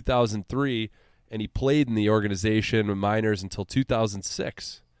in 2003, and he played in the organization with minors until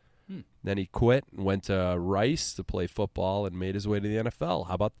 2006. Then he quit and went to Rice to play football and made his way to the NFL.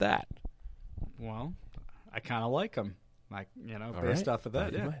 How about that? Well, I kind of like him. Based off of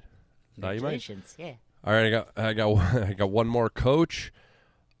that, Congratulations, yeah. All right, I got one more coach,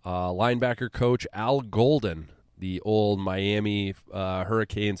 linebacker coach Al Golden, the old Miami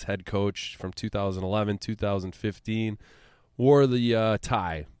Hurricanes head coach from 2011, 2015, wore the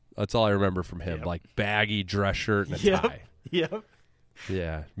tie. That's all I remember from him, like baggy dress shirt and a tie. Yep.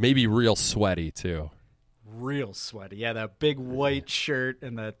 Yeah, maybe real sweaty too. Real sweaty. Yeah, that big white shirt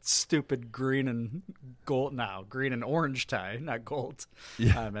and that stupid green and orange tie, not gold.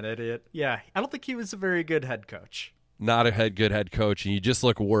 Yeah. I'm an idiot. Yeah, I don't think he was a very good head coach. Not a good head coach, and you just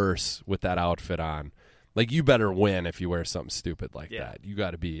look worse with that outfit on. Like, you better win if you wear something stupid like that. You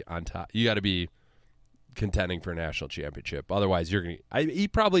got to be on top. You got to be contending for a national championship. Otherwise, you're gonna. He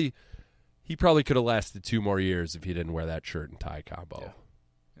probably could have lasted 2 more years if he didn't wear that shirt and tie combo.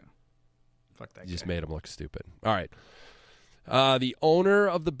 Yeah. Fuck that guy. Just made him look stupid. All right. The owner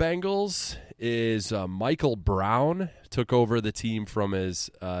of the Bengals is Michael Brown. Took over the team from his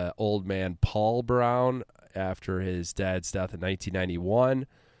old man Paul Brown after his dad's death in 1991.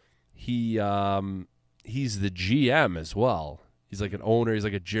 He's the GM as well. He's like an owner. He's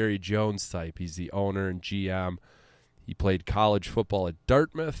like a Jerry Jones type. He's the owner and GM. He played college football at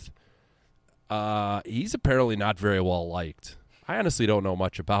Dartmouth. He's apparently not very well liked. I honestly don't know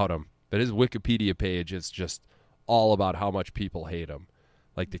much about him, but his Wikipedia page is just all about how much people hate him.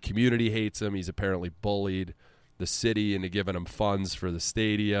 Like, the community hates him. He's apparently bullied the city into giving him funds for the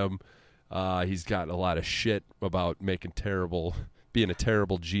stadium. He's gotten a lot of shit about being a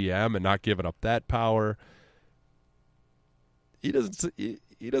terrible GM and not giving up that power. He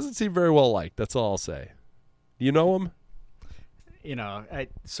doesn't seem very well liked. That's all I'll say. You know him? I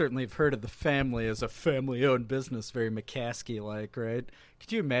certainly have heard of the family as a family-owned business, very McCaskey-like, right?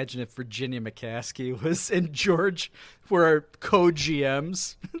 Could you imagine if Virginia McCaskey and George were our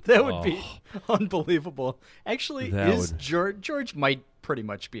co-GMs? That would be unbelievable. Actually, George might pretty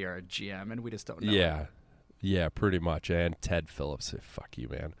much be our GM, and we just don't know. Yeah, pretty much. And Ted Phillips. Fuck you,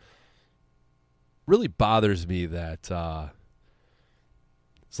 man. Really bothers me that their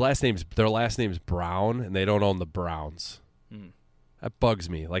last name's Brown, and they don't own the Browns. That bugs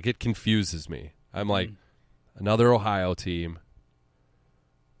me. Like, it confuses me. I'm like, another Ohio team.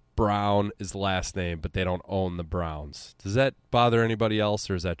 Brown is the last name, but they don't own the Browns. Does that bother anybody else,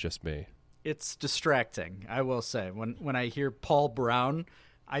 or is that just me? It's distracting, I will say. When I hear Paul Brown,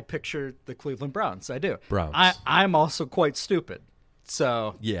 I picture the Cleveland Browns. I do. Browns. I'm also quite stupid.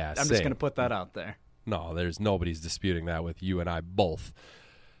 So Yeah, I'm just same. going to put that out there. No, nobody's disputing that with you and I both.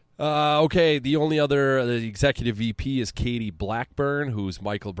 Okay, the only other the executive VP is Katie Blackburn, who's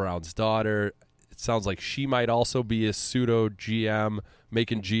Michael Brown's daughter. It sounds like she might also be a pseudo GM,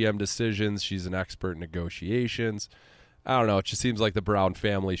 making GM decisions. She's an expert in negotiations. I don't know. It just seems like the Brown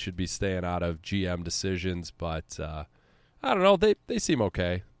family should be staying out of GM decisions, but I don't know. They seem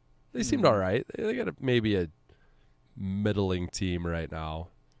okay. They seemed all right. They got maybe a middling team right now.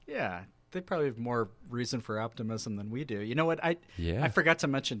 Yeah, they probably have more reason for optimism than we do. You know what? I Yeah. forgot to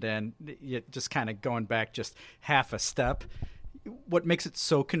mention, Dan, just kind of going back just half a step. What makes it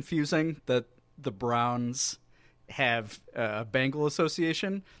so confusing that the Browns have a Bengal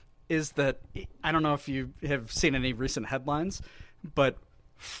association is that, I don't know if you have seen any recent headlines, but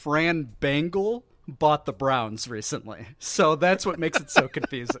Fran Bengal bought the Browns recently. So that's what makes it so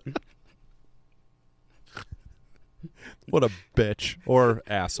confusing. What a bitch or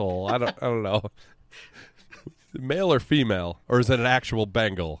asshole. I don't know. Male or female, or is it an actual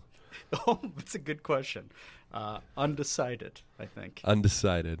Bengal? Oh, that's a good question. Undecided, I think.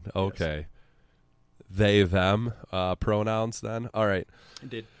 Undecided. Okay. They, them pronouns then. All right.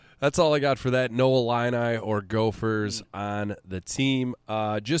 Indeed. That's all I got for that. No Illini or Gophers on the team.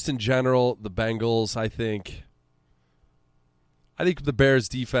 Just in general, the Bengals, I think the Bears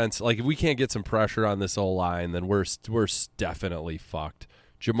defense, like if we can't get some pressure on this O-line, then we're definitely fucked.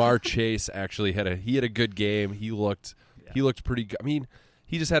 Jamar Chase actually had a good game. He looked pretty good. I mean,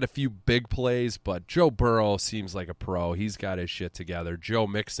 he just had a few big plays, but Joe Burrow seems like a pro. He's got his shit together. Joe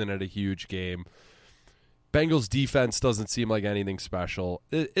Mixon had a huge game. Bengals defense doesn't seem like anything special.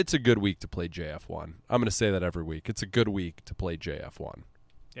 It's a good week to play JF1. I'm going to say that every week. It's a good week to play JF1.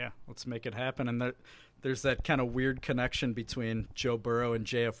 Yeah, let's make it happen. And there's that kind of weird connection between Joe Burrow and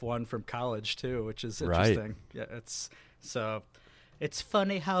JF1 from college too, which is interesting. Right. Yeah, it's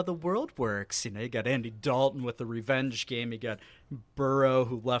funny how the world works. You know, you got Andy Dalton with the revenge game. You got Burrow,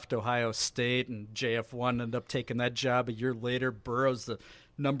 who left Ohio State, and JF1 ended up taking that job a year later. Burrow's the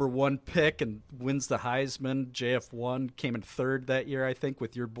number one pick and wins the Heisman. JF1 came in third that year, I think,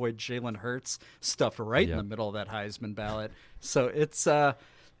 with your boy Jalen Hurts stuffed right in the middle of that Heisman ballot. So it's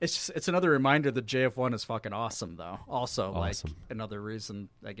another reminder that JF1 is fucking awesome, though. Also, awesome. Like another reason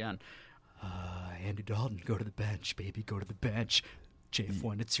again. Andy Dalton, go to the bench, baby, go to the bench.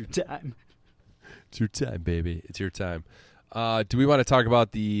 JF1, it's your time. It's your time, baby. It's your time. Do we want to talk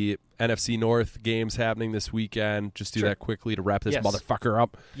about the NFC North games happening this weekend? Just do that quickly to wrap this motherfucker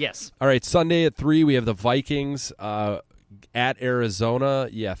up. Yes. All right, Sunday at 3, we have the Vikings at Arizona.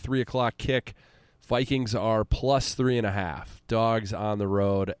 Yeah, 3 o'clock kick. Vikings are plus 3.5. Dogs on the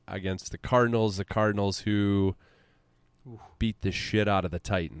road against the Cardinals. The Cardinals who beat the shit out of the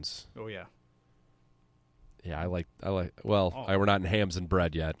Titans. Oh, yeah. Yeah, I like. We're not in hams and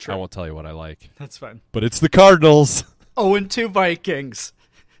bread yet. True. I won't tell you what I like. That's fine. But it's the Cardinals. 0-2 Vikings.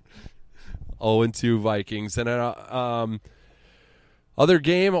 0-2 Vikings. And other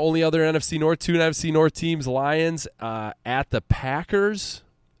game, only other NFC North, 2 NFC North teams, Lions at the Packers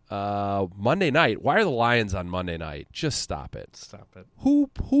Monday night. Why are the Lions on Monday night? Just stop it. Stop it.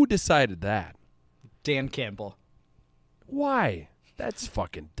 Who decided that? Dan Campbell. Why? That's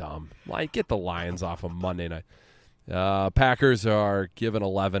fucking dumb. Like, get the Lions off of Monday night. Packers are given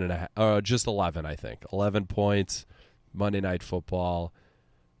 11.5, just 11, I think. 11 points, Monday Night Football.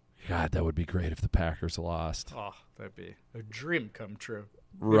 God, that would be great if the Packers lost. Oh, that'd be a dream come true.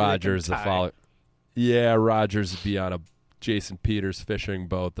 Rodgers the following. Yeah, Rodgers would be on a Jason Peters fishing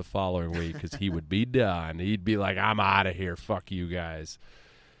boat the following week because he would be done. He'd be like, I'm out of here. Fuck you guys.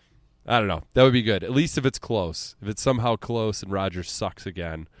 I don't know. That would be good. At least if it's close. If it's somehow close and Rodgers sucks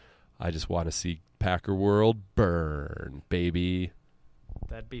again, I just want to see Packer world burn, baby.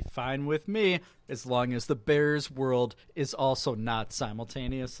 That'd be fine with me, as long as the Bears world is also not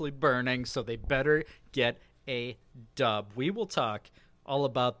simultaneously burning, so they better get a dub. We will talk all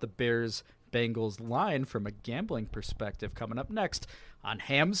about the Bears-Bengals line from a gambling perspective coming up next on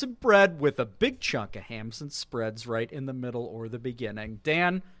Hams and Bread, with a big chunk of hams and spreads right in the middle or the beginning.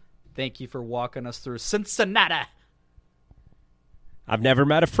 Dan, thank you for walking us through Cincinnati. I've never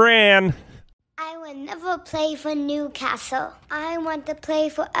met a Fran. I will never play for Newcastle. I want to play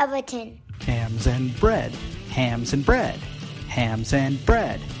for Everton. Hams and bread, hams and bread, hams and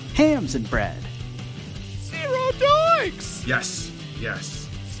bread, hams and bread. Zero doinks. Yes. Yes.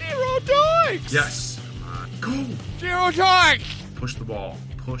 Zero doinks. Yes. Go. Zero doinks. Push the ball.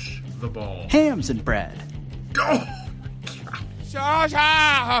 push the ball. Hams and bread. Go!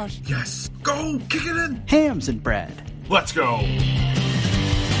 Yes. Go! Kick it in! Hams and bread. Let's go!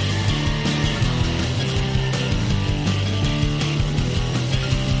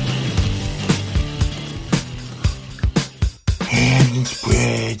 Hams and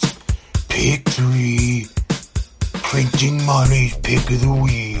spreads. Pick 3. Printing money's pick of the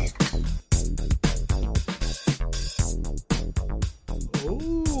week.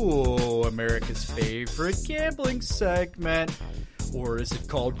 Ooh, America's favorite gambling segment. Or is it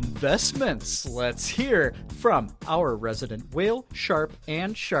called investments? Let's hear from our resident whale, sharp,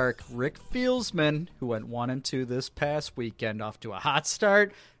 and shark, Rick Fieldsman, who went 1-2 this past weekend, off to a hot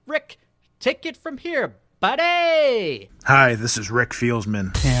start. Rick, take it from here, buddy! Hi, this is Rick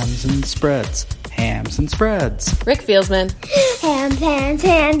Fieldsman. Hams and spreads. Hams and spreads. Rick Fieldsman. Hams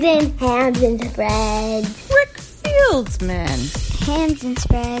and spreads. Rick Fieldsman. Hams and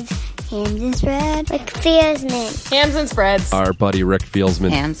spreads. Hams and spreads. Rick Fieldsman. Hams and spreads. Our buddy Rick Fieldsman.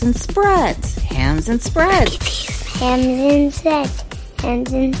 Hams and spreads. Hams and spreads. Hams and spreads.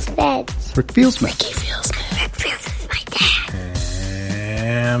 Hams and spreads. Rick Fieldsman. Ricky Fieldsman. Rick Fieldsman's my dad.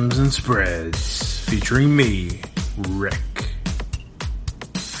 Hams and spreads. Featuring me, Rick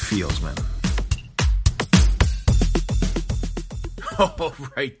Fieldsman. All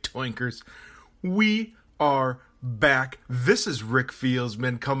right, Twinkers. We are back. This is Rick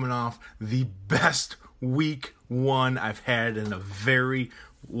Fieldsman coming off the best week 1 I've had in a very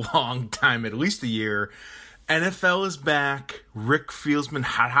long time, at least a year. NFL is back. Rick Fieldsman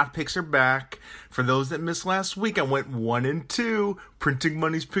hot picks are back. For those that missed last week, I went 1-2. Printing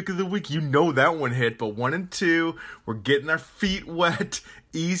Money's pick of the week. You know that one hit, but 1-2. We're getting our feet wet.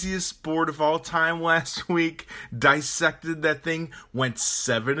 Easiest sport of all time last week. Dissected that thing. Went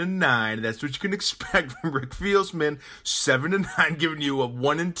 7-9. That's what you can expect from Rick Fieldsman. 7-9, giving you a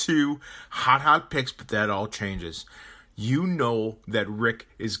 1-2 hot picks, but that all changes. You know that Rick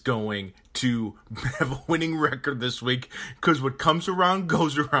is going to have a winning record this week because what comes around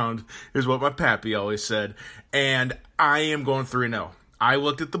goes around is what my pappy always said. And I am going 3-0. I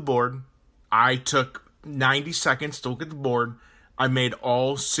looked at the board. I took 90 seconds to look at the board. I made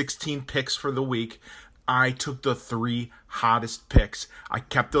all 16 picks for the week. I took the 3 hottest picks. I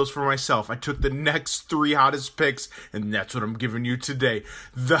kept those for myself. I took the next 3 hottest picks, and that's what I'm giving you today.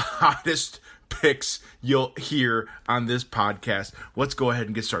 The hottest picks you'll hear on this podcast. Let's go ahead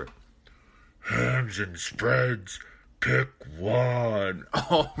and get started. Hams and spreads. Pick 1.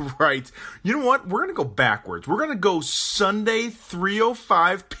 All right. You know what? We're going to go backwards. We're going to go Sunday,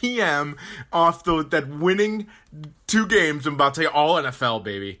 3:05 p.m. off that winning 2 games. I'm about to tell you, all NFL,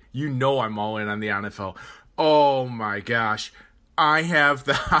 baby. You know I'm all in on the NFL. Oh, my gosh. I have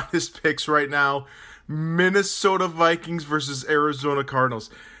the hottest picks right now. Minnesota Vikings versus Arizona Cardinals.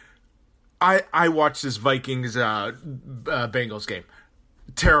 I watched this Vikings Bengals game.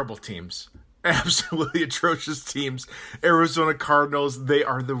 Terrible teams. Absolutely atrocious teams. Arizona Cardinals, they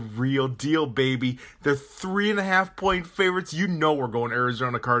are the real deal, baby. They're 3.5-point favorites. You know we're going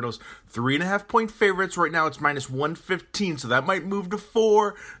Arizona Cardinals. 3.5-point favorites. Right now it's -115, so that might move to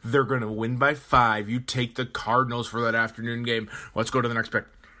 4. They're going to win by 5. You take the Cardinals for that afternoon game. Let's go to the next pick.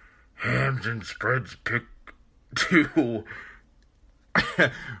 Hams and spreads. Pick 2.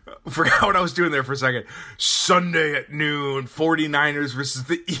 Forgot what I was doing there for a second. Sunday at noon, 49ers versus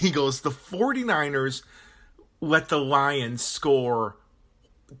the Eagles. The 49ers let the Lions score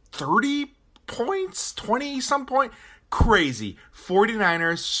 30 points, 20-some point. Crazy.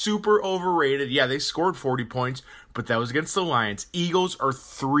 49ers, super overrated. Yeah, they scored 40 points, but that was against the Lions. Eagles are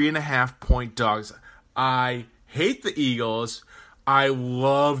 3.5-point dogs. I hate the Eagles. I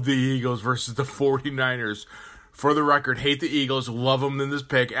love the Eagles versus the 49ers. For the record, hate the Eagles. Love them in this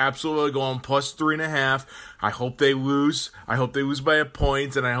pick. Absolutely going +3.5. I hope they lose. I hope they lose by a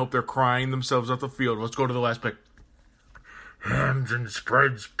point, and I hope they're crying themselves off the field. Let's go to the last pick. Hams and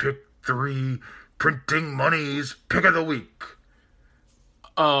spreads. Pick 3. Printing Money's pick of the week.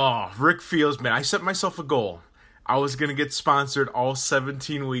 Oh, Rick Fieldsman. I set myself a goal. I was going to get sponsored all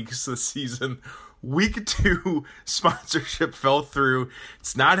 17 weeks this season. Week 2 sponsorship fell through.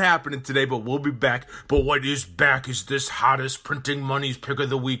 It's not happening today, but we'll be back. But what is back is this hottest Printing Money's pick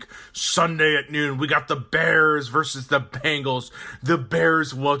of the week. Sunday at noon, we got the Bears versus the Bengals. The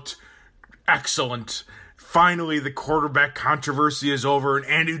Bears looked excellent. Finally, the quarterback controversy is over, and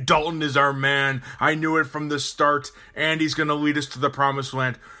Andy Dalton is our man. I knew it from the start. Andy's going to lead us to the promised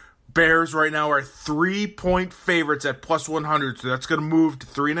land. Bears right now are 3-point favorites at plus 100, so that's going to move to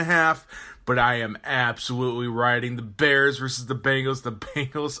 3.5. But I am absolutely riding the Bears versus the Bengals. The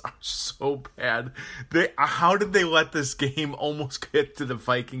Bengals are so bad. How did they let this game almost get to the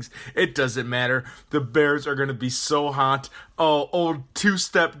Vikings? It doesn't matter. The Bears are going to be so hot. Oh, old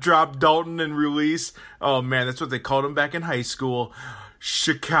two-step drop Dalton and release. Oh, man, that's what they called him back in high school.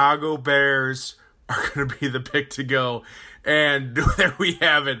 Chicago Bears are going to be the pick to go. And there we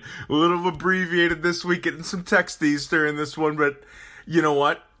have it. A little abbreviated this week, getting some texties during this one, but you know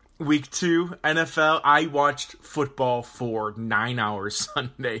what? Week 2, NFL, I watched football for 9 hours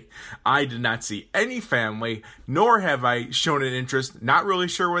Sunday. I did not see any family, nor have I shown an interest. Not really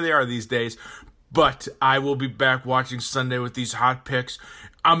sure where they are these days, but I will be back watching Sunday with these hot picks.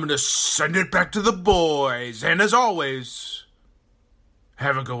 I'm going to send it back to the boys. And as always,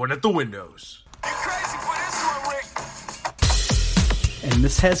 have a good one at the windows. And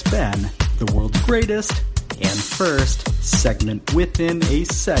this has been the world's greatest and first segment within a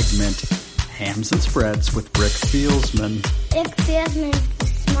segment, Hams and Spreads with Rick Fieldsman. Rick Fieldsman is the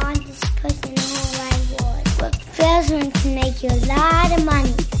smartest person in the whole wide world. Rick Fieldsman can make you a lot of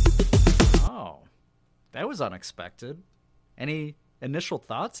money. Oh, that was unexpected. Any initial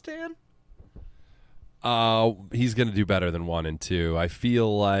thoughts, Dan? He's going to do better than 1 and 2. I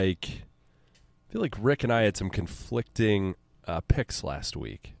feel like Rick and I had some conflicting picks last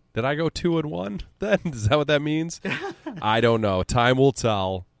week. Did I go 2 and 1 then? Is that what that means? I don't know. Time will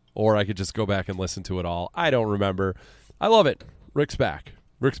tell. Or I could just go back and listen to it all. I don't remember. I love it. Rick's back.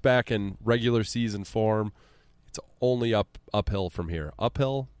 Rick's back in regular season form. It's only uphill from here.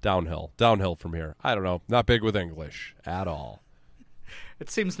 Uphill, downhill. Downhill from here. I don't know. Not big with English at all. It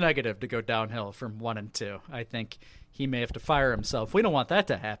seems negative to go downhill from 1 and 2. I think he may have to fire himself. We don't want that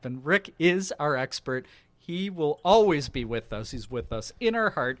to happen. Rick is our expert. He will always be with us. He's with us in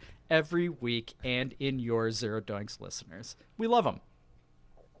our heart every week and in your Zero Doinks listeners. We love him.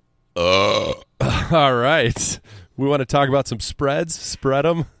 All right. We want to talk about some spreads. Spread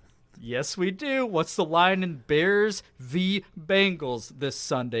them. Yes, we do. What's the line in Bears v. Bengals this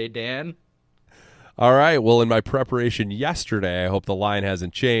Sunday, Dan? All right. Well, in my preparation yesterday, I hope the line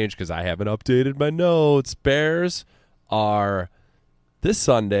hasn't changed because I haven't updated my notes. Bears are this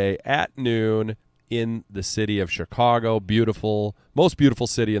Sunday at noon in the city of Chicago. Beautiful, most beautiful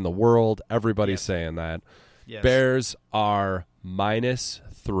city in the world. Everybody's saying that. Yes. Bears are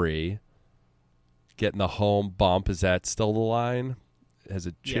 -3. Getting the home bump. Is that still the line? Has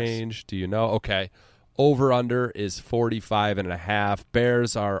it changed? Yes. Do you know? Okay. Over-under is 45.5.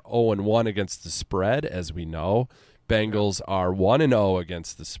 Bears are 0-1 against the spread, as we know. Bengals are 1-0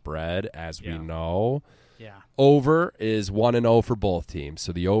 against the spread, as we know. Yeah. Over is 1-0 for both teams.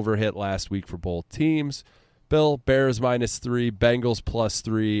 So the over hit last week for both teams. Bill, Bears -3, Bengals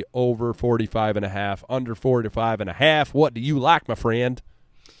 +3, over 45.5, under 45.5. What do you like, my friend?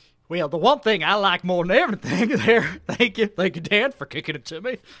 Well, the one thing I like more than everything there, thank you, Dan, for kicking it to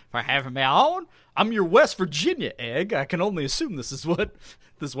me, for having me on. I'm your West Virginia egg. I can only assume this is what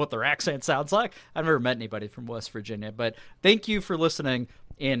their accent sounds like. I've never met anybody from West Virginia, but thank you for listening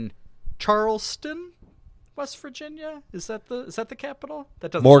in Charleston, West Virginia. Is that the capital?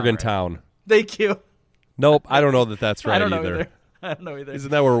 That doesn't Morgantown. Right. Thank you. Nope, I don't know that's right I don't know either. I don't know either.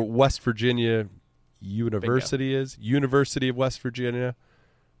 Isn't that where West Virginia University is? University of West Virginia.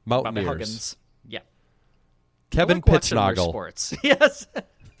 Mountaineers. Bobby Huggins. Yeah. Kevin Pittsnoggle. Sports. Yes.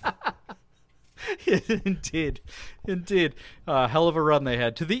 Indeed. Hell of a run they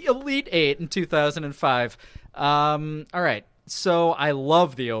had to the Elite Eight in 2005. All right. So I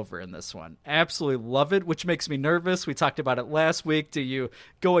love the over in this one. Absolutely love it, which makes me nervous. We talked about it last week. Do you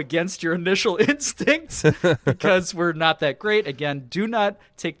go against your initial instincts because we're not that great? Again, do not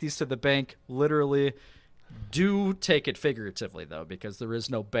take these to the bank literally. Do take it figuratively, though, because there is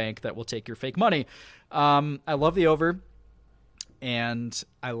no bank that will take your fake money. I love the over, and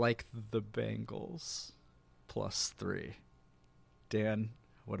I like the Bengals +3. Dan,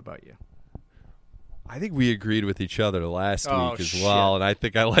 what about you? I think we agreed with each other last week as well, and I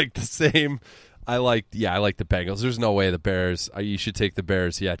think I like the same. I like the Bengals. There's no way the Bears. You should take the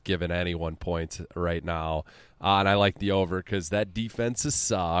Bears yet, given any 1 point right now. And I like the over because that defense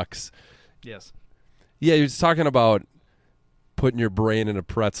sucks. Yes. Yeah, he was talking about putting your brain in a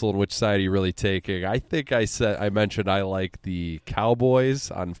pretzel and which side are you really taking. I think I mentioned I like the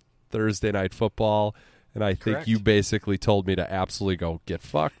Cowboys on Thursday Night Football, and I think you basically told me to absolutely go get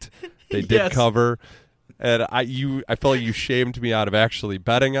fucked. They did cover, and I felt like you shamed me out of actually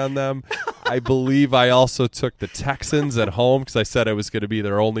betting on them. I believe I also took the Texans at home because I said it was going to be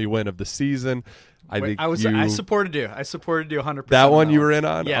their only win of the season. I supported you. I supported you 100%. That one you were in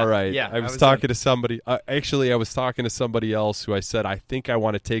on? Yeah. All right. Yeah, I was talking to somebody. Actually, I was talking to somebody else who I said, I think I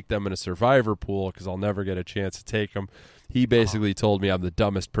want to take them in a survivor pool because I'll never get a chance to take them. He basically told me I'm the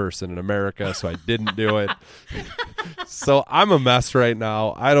dumbest person in America, so I didn't do it. So I'm a mess right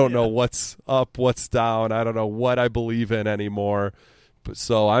now. I don't know what's up, what's down. I don't know what I believe in anymore.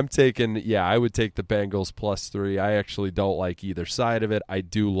 So I'm taking, I would take the Bengals +3. I actually don't like either side of it. I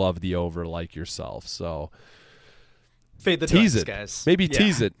do love the over like yourself. So fade the tease ducks, it, guys. maybe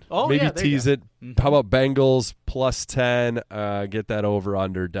tease it. Oh, maybe tease it. How about Bengals +10? Get that over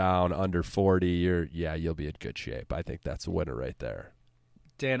under down under 40. You'll be in good shape. I think that's a winner right there.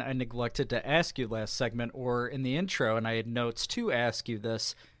 Dan, I neglected to ask you last segment or in the intro, and I had notes to ask you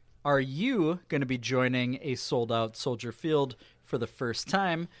this. Are you going to be joining a sold-out Soldier Field for the first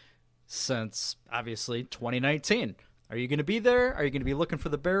time since, obviously, 2019? Are you going to be there? Are you going to be looking for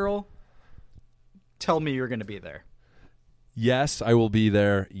the barrel? Tell me you're going to be there. Yes, I will be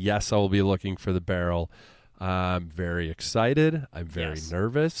there. Yes, I will be looking for the barrel. I'm very excited. I'm very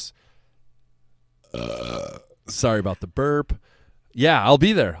nervous. Sorry about the burp. Yeah, I'll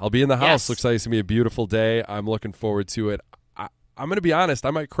be there. I'll be in the house. Yes. Looks like it's going to be a beautiful day. I'm looking forward to it. I'm going to be honest.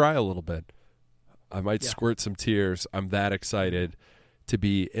 I might cry a little bit. I might squirt some tears. I'm that excited to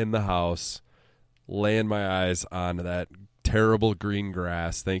be in the house, laying my eyes on that terrible green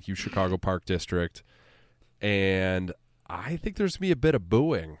grass. Thank you, Chicago Park District. And I think there's going to be a bit of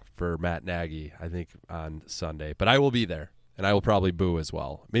booing for Matt Nagy, I think, on Sunday. But I will be there, and I will probably boo as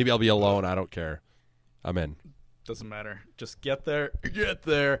well. Maybe I'll be alone. I don't care. I'm in. Doesn't matter. Just get there,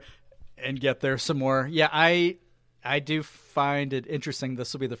 and get there some more. Yeah, I do find it interesting.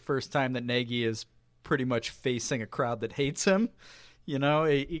 This will be the first time that Nagy is pretty much facing a crowd that hates him. You know,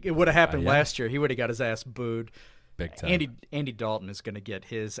 it would have happened last year. He would have got his ass booed. Big time. Andy Dalton is going to get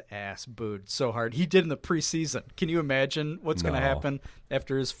his ass booed so hard. He did in the preseason. Can you imagine what's going to happen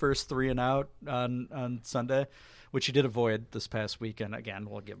after his first 3 and out on Sunday, which he did avoid this past weekend? Again,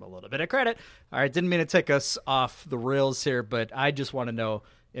 we'll give him a little bit of credit. All right, didn't mean to take us off the rails here, but I just want to know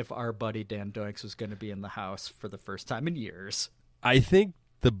if our buddy Dan Doinks was going to be in the house for the first time in years. I think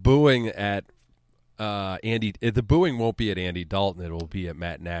the booing at the booing won't be at Andy Dalton. It will be at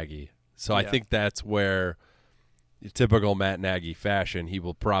Matt Nagy. So I think that's where, typical Matt Nagy fashion, he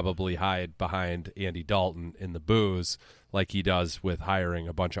will probably hide behind Andy Dalton in the boos like he does with hiring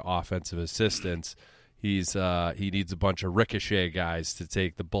a bunch of offensive assistants. He needs a bunch of ricochet guys to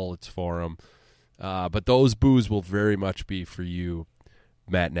take the bullets for him. But those boos will very much be for you,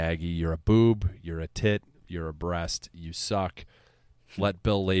 Matt Nagy. You're a boob. You're a tit. You're a breast. You suck. Let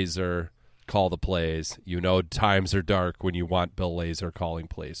Bill Lazor call the plays. You know times are dark when you want Bill Lazor calling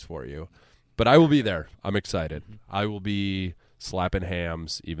plays for you. But I will be there. I'm excited. I will be slapping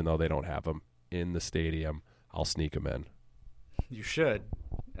hams, even though they don't have them in the stadium. I'll sneak them in. You should.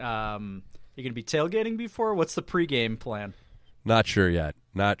 You're going to be tailgating before? What's the pregame plan? Not sure yet.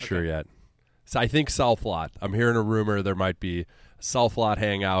 Sure yet. So I think South Lot. I'm hearing a rumor there might be a South Lot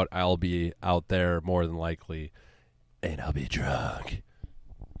hangout. I'll be out there more than likely, and I'll be drunk.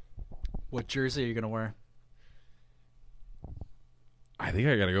 What jersey are you going to wear? I think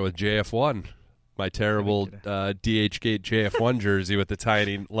I got to go with JF1. My terrible DHgate JF1 jersey with the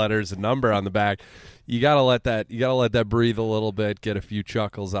tiny letters and number on the back. You gotta let that breathe a little bit, get a few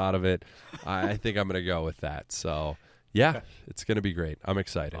chuckles out of it. I think I'm gonna go with that. So It's gonna be great. I'm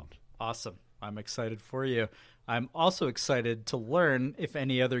excited. Awesome. I'm excited for you. I'm also excited to learn if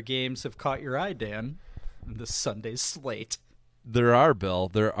any other games have caught your eye, Dan, in this Sunday's slate. There are, Bill.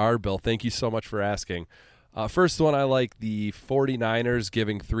 Thank you so much for asking. First one, I like the 49ers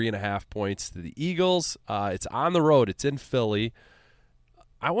giving 3.5 points to the Eagles. It's on the road. It's in Philly.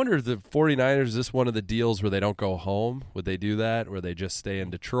 I wonder if the 49ers, is this one of the deals where they don't go home? Would they do that? Where they just stay in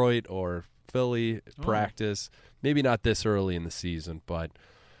Detroit or Philly, practice? Maybe not this early in the season, but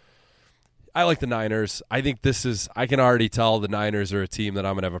I like the Niners. I think I can already tell the Niners are a team that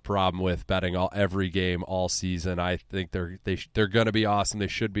I'm going to have a problem with betting every game all season. I think they're going to be awesome. They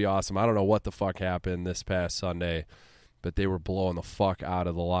should be awesome. I don't know what the fuck happened this past Sunday, but they were blowing the fuck out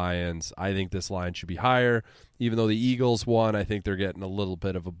of the Lions. I think this line should be higher. Even though the Eagles won, I think they're getting a little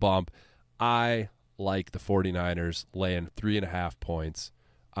bit of a bump. I like the 49ers laying 3.5 points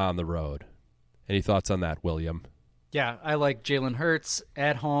on the road. Any thoughts on that, William? Yeah, I like Jalen Hurts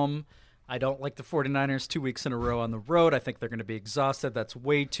at home. I don't like the 49ers 2 weeks in a row on the road. I think they're going to be exhausted. That's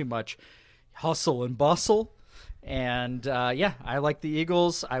way too much hustle and bustle. And, I like the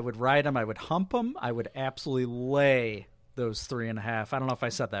Eagles. I would ride them. I would hump them. I would absolutely lay those 3.5. I don't know if I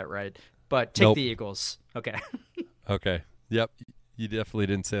said that right, but take the Eagles. Okay. Okay. Yep. You definitely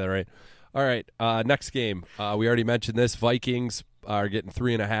didn't say that right. All right, next game. We already mentioned this. Vikings are getting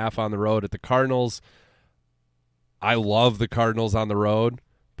 3.5 on the road at the Cardinals. I love the Cardinals on the road,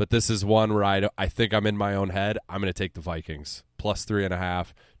 but this is one where I think I'm in my own head. I'm going to take the Vikings, plus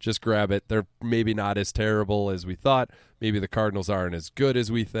 3.5. Just grab it. They're maybe not as terrible as we thought. Maybe the Cardinals aren't as good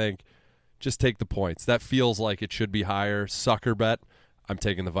as we think. Just take the points. That feels like it should be higher. Sucker bet. I'm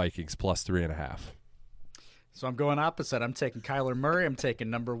taking the Vikings, plus 3.5. So I'm going opposite. I'm taking Kyler Murray. I'm taking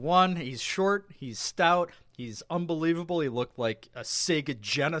number 1. He's short. He's stout. He's unbelievable. He looked like a Sega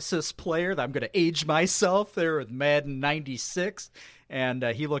Genesis player. I'm going to age myself there with Madden 96. And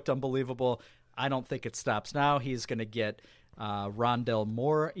he looked unbelievable. I don't think it stops now. He's going to get Rondell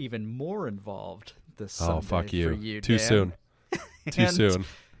Moore even more involved this Sunday. Oh, fuck you. For you, Too Dan. soon. Too soon.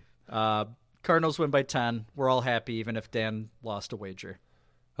 Cardinals win by 10. We're all happy, even if Dan lost a wager.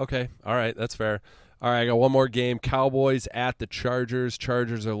 Okay. All right. That's fair. All right, I got one more game. Cowboys at the Chargers.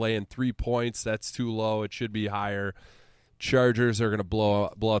 Chargers are laying 3 points. That's too low. It should be higher. Chargers are going to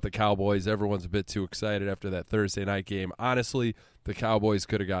blow out the Cowboys. Everyone's a bit too excited after that Thursday night game. Honestly, the Cowboys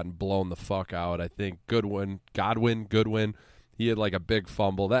could have gotten blown the fuck out. I think Godwin, he had like a big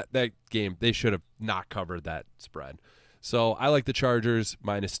fumble. That game, they should have not covered that spread. So I like the Chargers,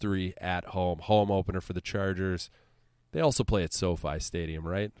 -3 at home. Home opener for the Chargers. They also play at SoFi Stadium,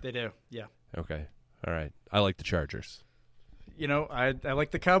 right? They do, yeah. Okay. All right. I like the Chargers. You know, I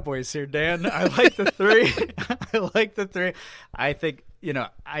like the Cowboys here, Dan. I like the 3. I like the 3. I think,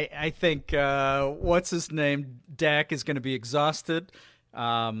 I think what's his name? Dak is going to be exhausted,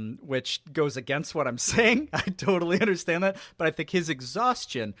 which goes against what I'm saying. I totally understand that. But I think his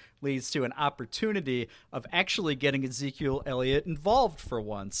exhaustion leads to an opportunity of actually getting Ezekiel Elliott involved for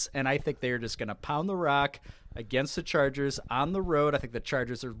once. And I think they're just going to pound the rock against the Chargers on the road. I think the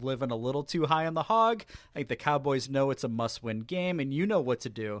Chargers are living a little too high on the hog. I think the Cowboys know it's a must-win game, and you know what to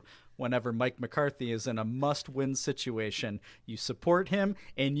do whenever Mike McCarthy is in a must-win situation. You support him,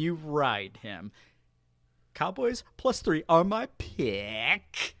 and you ride him. Cowboys +3 are my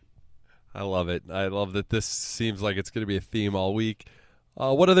pick. I love it. I love that this seems like it's going to be a theme all week.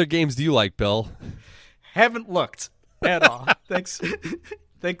 What other games do you like, Bill? Haven't looked at all. Thanks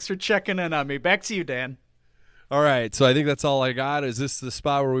for checking in on me. Back to you, Dan. All right, so I think that's all I got. Is this the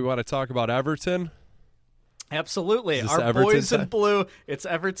spot where we want to talk about Everton? Absolutely. Our Everton boys time? in blue, it's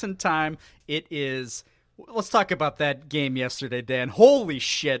Everton time. It is. Let's talk about that game yesterday, Dan. Holy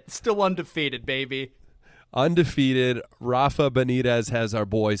shit. Still undefeated, baby. Undefeated. Rafa Benitez has our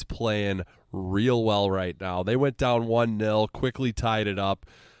boys playing real well right now. They went down 1-0, quickly tied it up,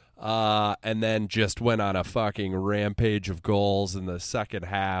 and then just went on a fucking rampage of goals in the second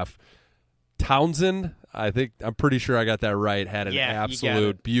half. Townsend, I'm pretty sure I got that right, had an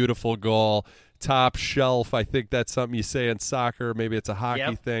absolute beautiful goal. Top shelf, I think that's something you say in soccer. Maybe it's a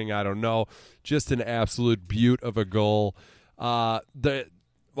hockey thing, I don't know. Just an absolute beaut of a goal.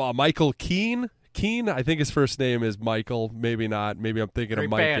 Michael Keane, I think his first name is Michael, maybe not. Maybe I'm thinking of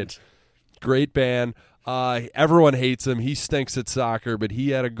Mike. Band. Great band. Everyone hates him. He stinks at soccer, but he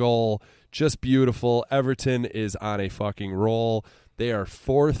had a goal. Just beautiful. Everton is on a fucking roll. They are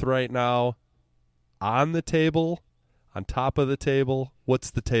 4th right now. On the table, on top of the table.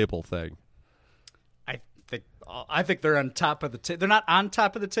 What's the table thing? I think they're on top of the table. They're not on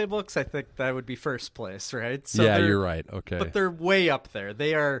top of the table because I think that would be first place, right? So yeah, you're right. Okay, but they're way up there.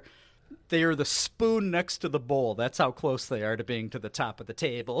 They are the spoon next to the bowl. That's how close they are to being to the top of the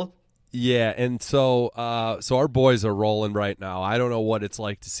table. Yeah, and so our boys are rolling right now. I don't know what it's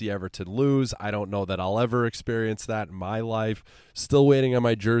like to see Everton lose. I don't know that I'll ever experience that in my life. Still waiting on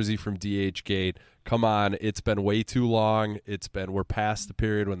my jersey from DH Gate. Come on, it's been way too long. We're past the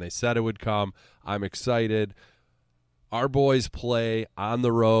period when they said it would come. I'm excited. Our boys play on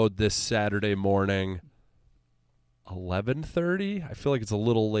the road this Saturday morning, 11:30. I feel like it's a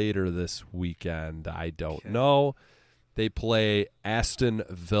little later this weekend. I don't know. They play Aston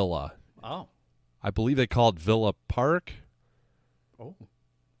Villa. Oh. I believe they call it Villa Park. Oh.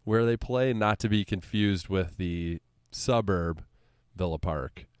 Where they play, not to be confused with the suburb Villa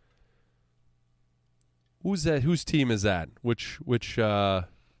Park. Who's that? Whose team is that? Which is that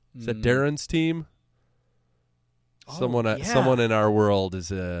Darren's team? Someone in our world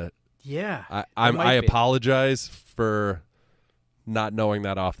is a. Yeah. I apologize for not knowing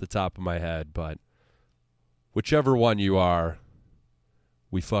that off the top of my head, but whichever one you are,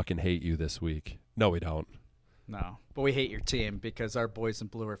 we fucking hate you this week. No, we don't. No, but we hate your team because our boys in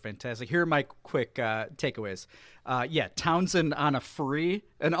blue are fantastic. Here are my quick takeaways. Townsend on a free,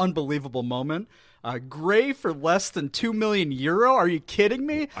 an unbelievable moment. Gray for less than €2 million. Are you kidding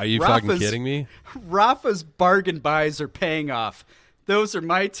me? Are you fucking kidding me? Rafa's bargain buys are paying off. those are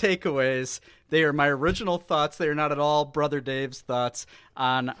my takeaways. They are my original thoughts. They are not at all Brother Dave's thoughts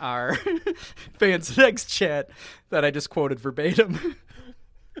on our Fans and Eggs chat that I just quoted verbatim.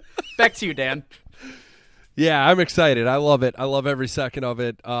 Back to you, Dan. Yeah, I'm excited. I love it. I love every second of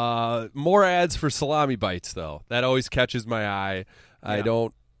it. More ads for salami bites, though. That always catches my eye. Yeah.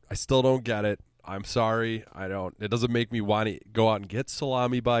 I still don't get it. I'm sorry. It doesn't make me want to go out and get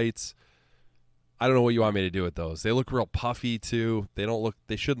salami bites. I don't know what you want me to do with those. They look real puffy too.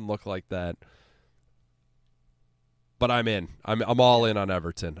 They shouldn't look like that. But I'm in. I'm all in on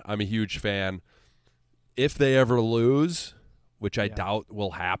Everton. I'm a huge fan. If they ever lose, which I doubt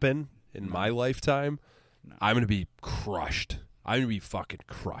will happen in my lifetime, I'm going to be crushed. I'm going to be fucking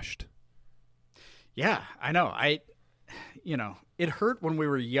crushed. Yeah, I know. It hurt when we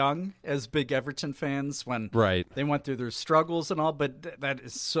were young as big Everton fans when they went through their struggles and all, but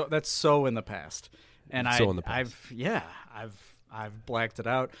that's so in the past. And I've blacked it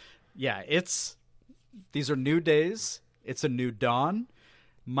out. Yeah, these are new days. It's a new dawn.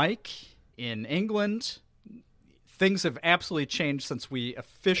 Mike, in England, things have absolutely changed since we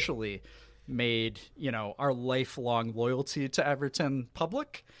officially made, our lifelong loyalty to Everton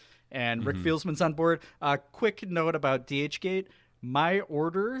public. And Rick Fieldsman's on board. Quick note about DHgate. My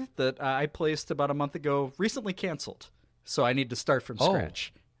order that I placed about a month ago recently canceled. So I need to start from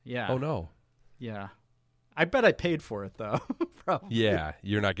scratch. Yeah. Oh, no. Yeah. I bet I paid for it, though. Probably. Yeah,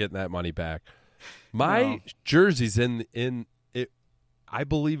 you're not getting that money back. My jersey's in it. I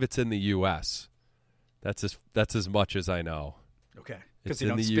believe it's in the U.S. That's as much as I know. Okay. Because you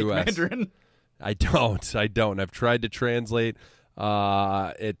don't speak Mandarin? I don't. I've tried to translate.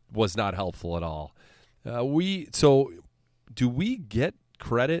 It was not helpful at all. Do we get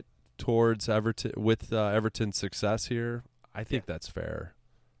credit towards Everton with Everton's success here? I think that's fair.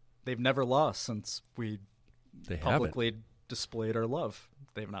 They've never lost since we publicly displayed our love.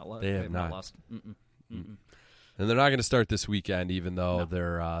 They have not lost. They have not lost. Mm-mm. Mm-mm. And they're not going to start this weekend, even though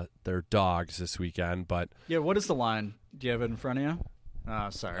they're dogs this weekend. But yeah, what is the line? Do you have it in front of you? Oh,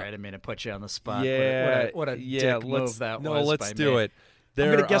 sorry, I didn't mean to put you on the spot. Yeah, what a dick move that was. No, let's do it. I'm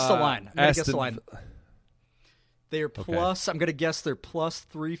going to guess the line. They are plus. I'm going to guess they're plus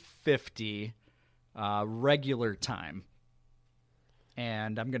 350 regular time,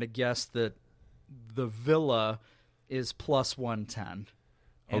 and I'm going to guess that the Villa is plus 110,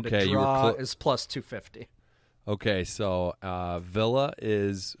 and a draw is plus 250. Okay, so Villa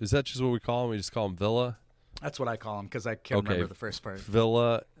is that just what we call them? We just call them Villa. That's what I call them because I can't remember the first part.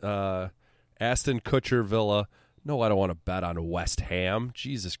 Villa, Aston Kutcher Villa. No, I don't want to bet on West Ham.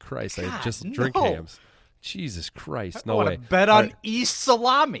 Jesus Christ, I just drink hams. Jesus Christ, no way. I want to bet on East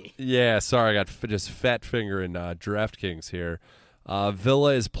Salami. Yeah, sorry, I got just fat finger in DraftKings here.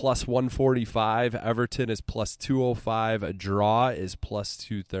 Villa is plus 145. Everton is plus 205. A draw is plus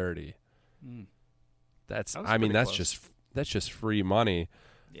 230. That's just free money.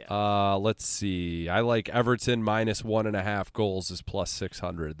 Yeah. Let's see. I like Everton minus 1.5 goals is plus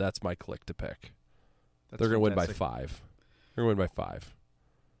 600. That's my click to pick. They're going to win by 5. They're going to win by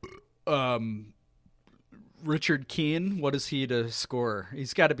 5. Richard Keane, what is he to score?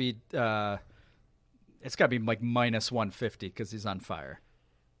 He's got to be it's got to be like minus 150 because he's on fire.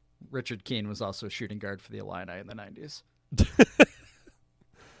 Richard Keane was also a shooting guard for the Illini in the 90s.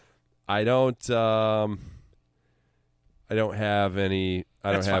 I don't have any.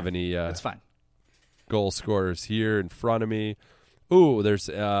 That's fine. Goal scorers here in front of me. Ooh, there's.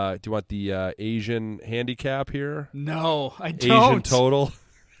 Do you want the Asian handicap here? No, I don't. Asian total.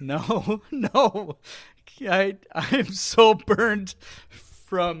 No. I'm so burned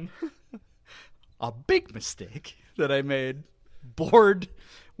from a big mistake that I made. Bored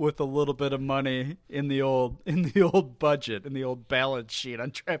with a little bit of money in the old budget, in the old balance sheet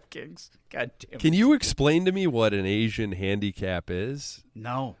on DraftKings. God damn it. Can you explain to me what an Asian handicap is?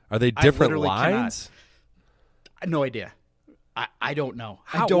 No. Are they different lines? No idea. I don't know.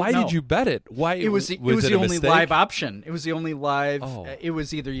 Why did you bet it? Why it was the only live option. It was the only live. It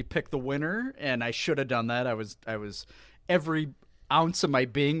was either you pick the winner, and I should have done that. I was every ounce of my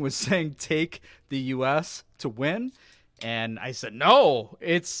being was saying take the U.S. to win. And I said, no,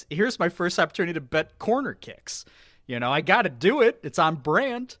 here's my first opportunity to bet corner kicks. I got to do it. It's on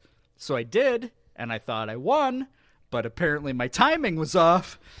brand. So I did, and I thought I won, but apparently my timing was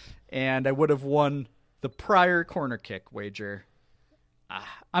off, and I would have won the prior corner kick wager.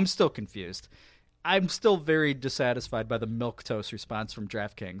 I'm still confused. I'm still very dissatisfied by the milquetoast response from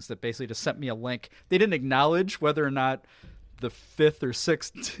DraftKings that basically just sent me a link. They didn't acknowledge whether or not the fifth or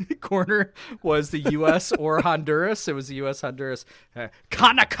sixth corner was the U.S. or Honduras. It was the U.S. Honduras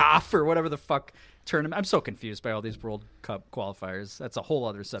CONCACAF or whatever the fuck tournament. I'm so confused by all these World Cup qualifiers. That's a whole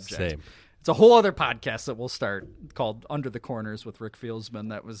other subject. Same. It's a whole other podcast that we'll start called Under the Corners with Rick Fieldsman.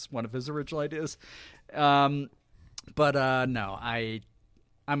 That was one of his original ideas. No,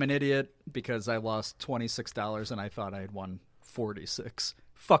 I'm an idiot because I lost $26 and I thought I had won $46.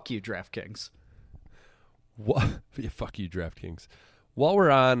 Fuck you, DraftKings. What? Yeah, fuck you, DraftKings. While we're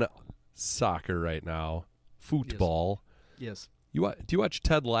on soccer right now, football. Yes. Do you watch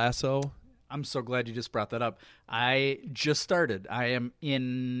Ted Lasso? I'm so glad you just brought that up. I just started. I am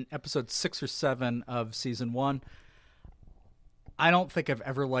in episode 6 or 7 of season 1. I don't think I've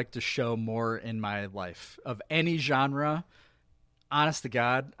ever liked a show more in my life of any genre. Honest to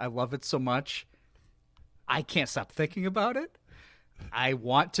God, I love it so much. I can't stop thinking about it. I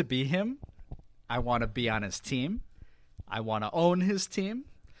want to be him. I want to be on his team. I want to own his team.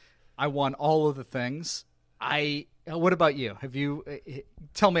 I want all of the things. What about you? Have you?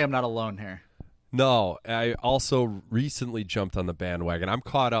 Tell me I'm not alone here. No, I also recently jumped on the bandwagon. I'm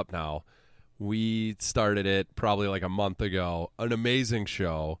caught up now. We started it probably like a month ago. An amazing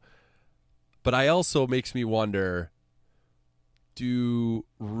show. But I also makes me wonder, do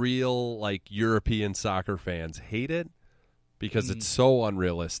real like European soccer fans hate it? Because it's so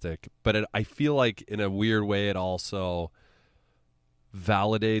unrealistic. But I feel like in a weird way it also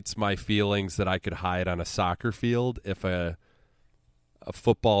validates my feelings that I could hide on a soccer field if a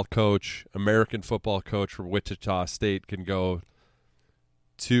football coach, American football coach from Wichita State can go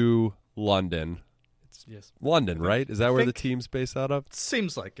to London. Yes. London, right? Is that where the team's based out of?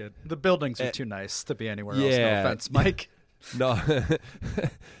 Seems like it. The buildings are too nice to be anywhere else. Yeah. No offense, Mike. No.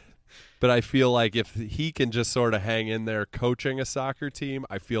 But I feel like if he can just sort of hang in there coaching a soccer team,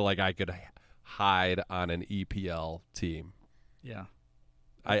 I feel like I could hide on an EPL team. Yeah.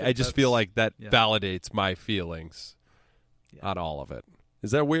 I just feel like that validates my feelings on all of it. Is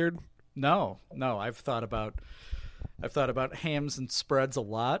that weird? No. I've thought about hams and spreads a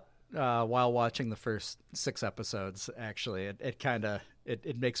lot while watching the first 6 episodes. Actually, it kind of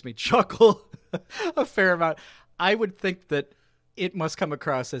it makes me chuckle a fair amount. I would think that it must come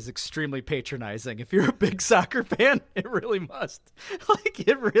across as extremely patronizing. If you're a big soccer fan, it really must.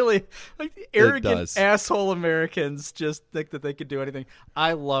 Arrogant asshole Americans just think that they could do anything.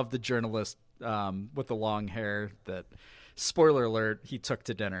 I love the journalist with the long hair that, spoiler alert, he took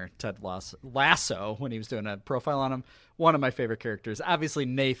to dinner, Ted Lasso, when he was doing a profile on him. One of my favorite characters. Obviously,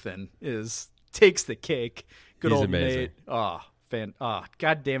 Nathan takes the cake. Good He's old amazing. Nate.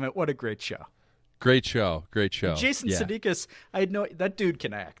 God damn it. What a great show. Great show. Jason Sudeikis, that dude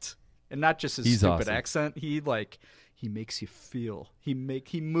can act, and not just his stupid accent. He makes you feel. He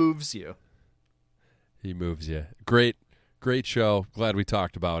moves you. He moves you. Great show. Glad we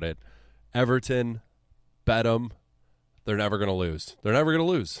talked about it. Everton, bet 'em. They're never going to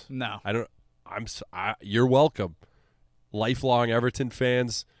lose. No, I don't. You're welcome. Lifelong Everton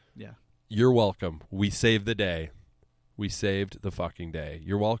fans. Yeah, you're welcome. We saved the day. We saved the fucking day.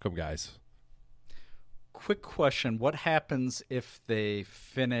 You're welcome, guys. Quick question. What happens if they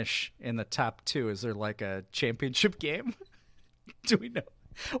finish in the top 2? Is there like a championship game? Do we know?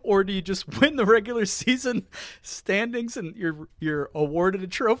 Or do you just win the regular season standings and you're awarded a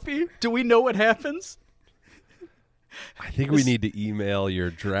trophy? Do we know what happens? I think we need to email your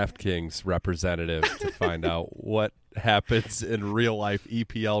DraftKings representative to find out what happens in real life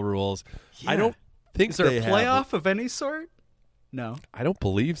EPL rules. Yeah. I don't think is there a playoff of any sort? No. I don't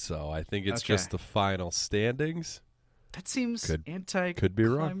believe so. I think it's just the final standings. That seems anticlimactic. Could be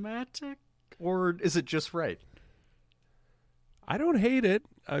wrong. Or is it just right? I don't hate it.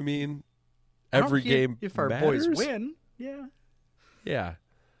 I mean, every game if our matters. boys win. Yeah. Yeah.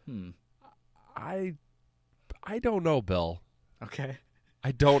 I don't know, Bill. Okay.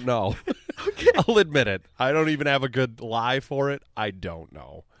 I don't know. Okay. I'll admit it. I don't even have a good lie for it. I don't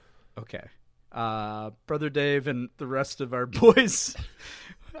know. Okay. Brother Dave and the rest of our boys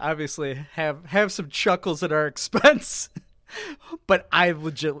obviously have some chuckles at our expense, but I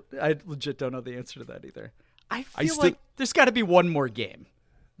legit don't know the answer to that either. I feel like there's got to be one more game.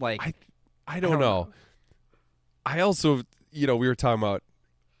 Like I don't know. I also, we were talking about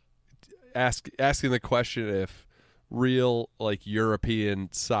asking the question if real like European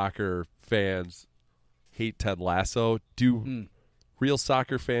soccer fans hate Ted Lasso. Do real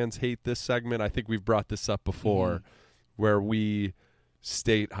soccer fans hate this segment? I think we've brought this up before, where we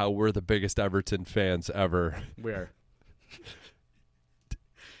state how we're the biggest Everton fans ever. We are.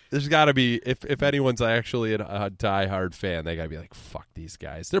 There's got to be, if anyone's actually a diehard fan, they got to be like, fuck these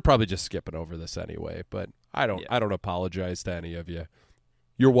guys. They're probably just skipping over this anyway, but I don't apologize to any of you.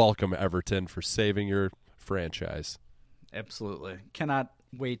 You're welcome, Everton, for saving your franchise. Absolutely. Cannot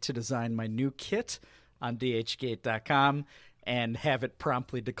wait to design my new kit on dhgate.com and have it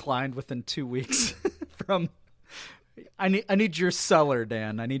promptly declined within 2 weeks from... I need your seller,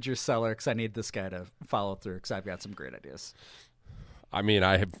 Dan. I need your seller because I need this guy to follow through because I've got some great ideas. I mean,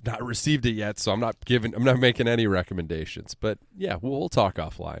 I have not received it yet, so I'm not making any recommendations. But yeah, we'll talk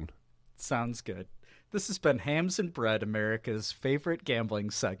offline. Sounds good. This has been Hams and Bread, America's favorite gambling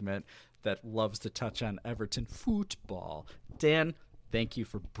segment that loves to touch on Everton football. Dan, thank you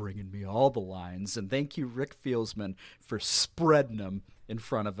for bringing me all the lines, and thank you, Rick Fieldsman, for spreading them in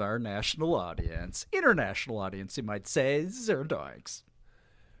front of our national audience. International audience, you might say. Zero dogs.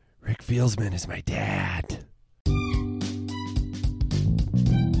 Rick Fieldsman is my dad.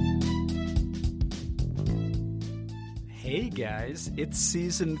 Hey guys, it's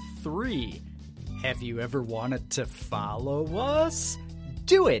season 3. Have you ever wanted to follow us?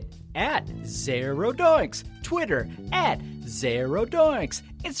 Do it at Zero Doinks, Twitter at Zero Doinks,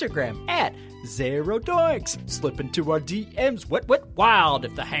 Instagram at Zero Doinks. Slip into our DMs, what wild.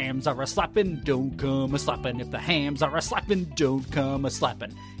 If the hams are a slappin', don't come a slappin'. If the hams are a slappin', don't come a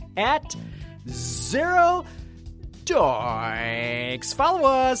slappin'. At Zero Doinks. Follow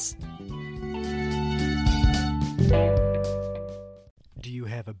us. Do you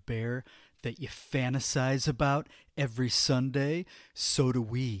have a bear that you fantasize about every Sunday? So do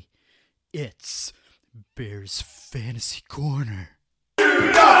we. It's Bears Fantasy Corner.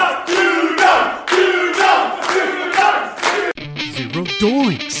 Zero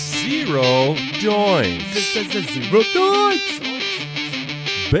doinks. Zero doinks. Zero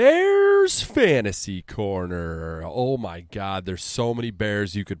doinks. Bears Fantasy Corner. Oh my God, there's so many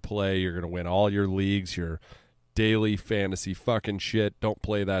Bears you could play. You're going to win all your leagues, your daily fantasy fucking shit. Don't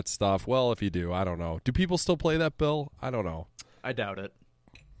play that stuff. Well, if you do, I don't know. Do people still play that, Bill? I don't know. I doubt it.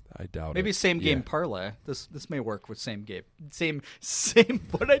 Maybe same game parlay. This may work with same game. Same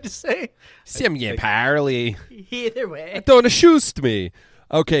what did I just say? Same game parlay. Either way. Don't shoot me.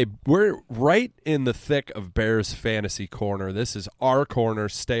 Okay, we're right in the thick of Bears Fantasy Corner. This is our corner.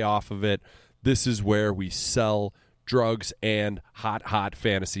 Stay off of it. This is where we sell drugs and hot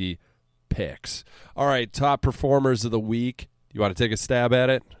fantasy picks. All right, top performers of the week. You want to take a stab at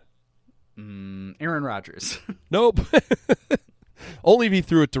it? Aaron Rodgers. Nope. Only if he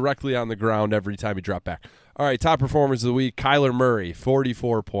threw it directly on the ground every time he dropped back. All right, top performers of the week. Kyler Murray,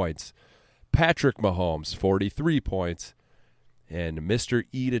 44 points. Patrick Mahomes, 43 points. And Mr.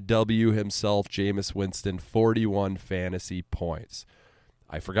 E to W himself, Jameis Winston, 41 fantasy points.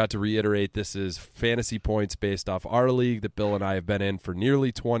 I forgot to reiterate, this is fantasy points based off our league that Bill and I have been in for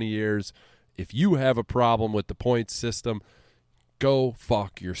nearly 20 years. If you have a problem with the points system, go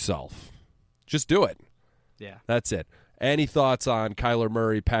fuck yourself. Just do it. Yeah. That's it. Any thoughts on Kyler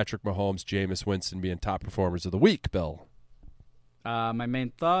Murray, Patrick Mahomes, Jameis Winston being top performers of the week, Bill? My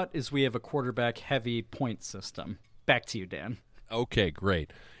main thought is we have a quarterback-heavy point system. Back to you, Dan. Okay,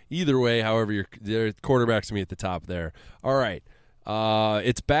 great. Either way, however, your quarterback's going to be at the top there. All right.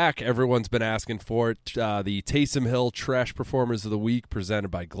 It's back. Everyone's been asking for it. The Taysom Hill Trash Performers of the Week presented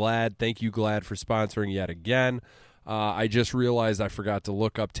by Glad. Thank you, Glad, for sponsoring yet again. I just realized I forgot to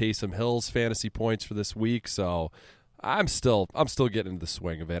look up Taysom Hill's fantasy points for this week, so I'm still getting into the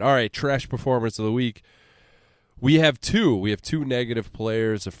swing of it. All right, Trash Performers of the Week. We have two. We have two negative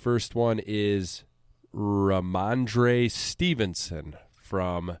players. The first one is Ramondre Stevenson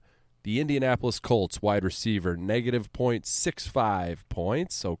from the Indianapolis Colts, wide receiver, negative 0.65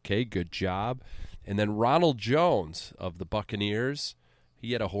 points. Okay, good job. And then Ronald Jones of the Buccaneers.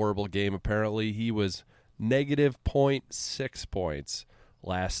 He had a horrible game, apparently. He was negative 0.6 points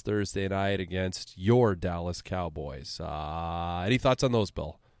last Thursday night against your Dallas Cowboys. Any thoughts on those,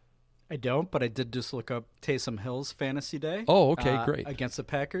 Bill? I don't, but I did just look up Taysom Hill's fantasy day. Oh, okay, great. Against the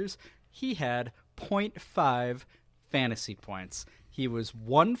Packers. He had 0.5 fantasy points. He was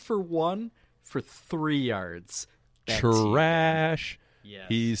 1 for 1 for 3 yards. Trash. Yes.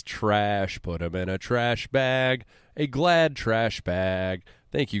 He's trash. Put him in a trash bag. A Glad trash bag.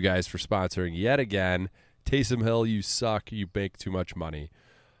 Thank you guys for sponsoring yet again. Taysom Hill, you suck. You make too much money.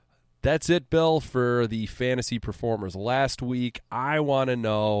 That's it, Bill, for the fantasy performers last week. I want to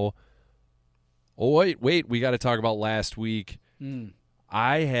know. Oh, wait. We got to talk about last week.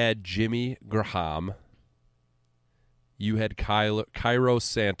 I had Jimmy Graham. You had Cairo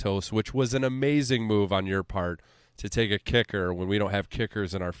Santos, which was an amazing move on your part to take a kicker when we don't have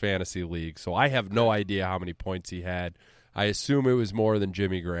kickers in our fantasy league. So I have no idea how many points he had. I assume it was more than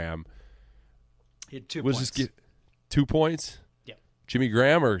Jimmy Graham. He had 2 We'll points. just get 2 points? Yeah. Jimmy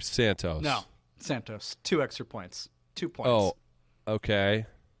Graham or Santos? No, Santos. 2 extra points. 2 points. Oh, okay.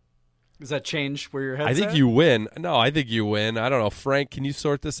 Does that change where your head's I think at? you win. No, I think you win. I don't know. Frank, can you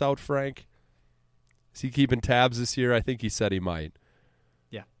sort this out, Frank? Is he keeping tabs this year? I think he said he might.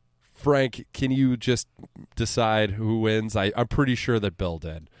 Yeah. Frank, can you just decide who wins? I'm pretty sure that Bill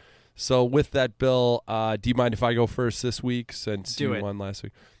did. So with that, Bill, do you mind if I go first this week since you won last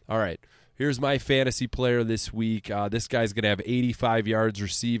week? All right. Here's my fantasy player this week. This guy's going to have 85 yards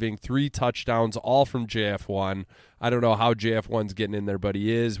receiving, 3 touchdowns, all from JF1. I don't know how JF1's getting in there, but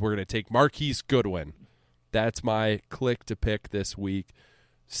he is. We're going to take Marquise Goodwin. That's my click to pick this week.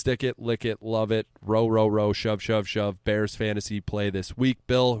 Stick it, lick it, love it, row, row, row, shove, shove, shove. Bears fantasy play this week.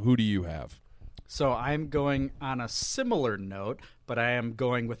 Bill, who do you have? So I'm going on a similar note, but I am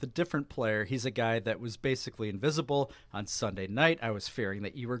going with a different player. He's a guy that was basically invisible on Sunday night. I was fearing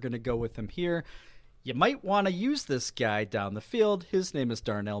that you were going to go with him here. You might want to use this guy down the field. His name is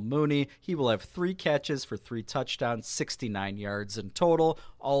Darnell Mooney. He will have 3 catches for 3 touchdowns, 69 yards in total,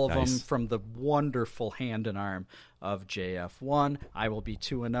 all of them from the wonderful hand and arm of JF1. I will be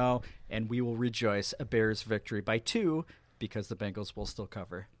 2-0, and we will rejoice a Bears victory by 2 because the Bengals will still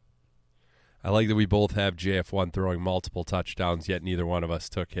cover. I like that we both have JF1 throwing multiple touchdowns, yet neither one of us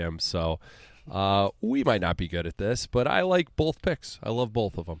took him. So we might not be good at this, but I like both picks. I love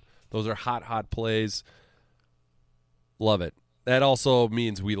both of them. Those are hot, hot plays. Love it. That also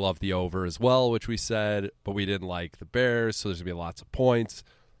means we love the over as well, which we said, but we didn't like the Bears, so there's going to be lots of points.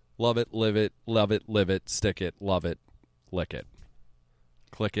 Love it, live it, love it, live it, stick it, love it, lick it.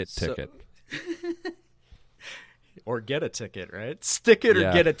 Click it, ticket. Or get a ticket, right? Stick it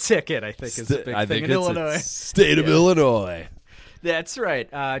or get a ticket, I think, is the big thing in Illinois. State of Illinois. That's right.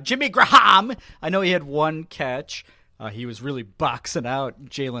 Jimmy Graham, I know he had 1 catch. He was really boxing out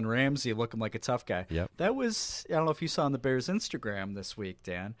Jalen Ramsey, looking like a tough guy. Yep. That was, I don't know if you saw on the Bears' Instagram this week,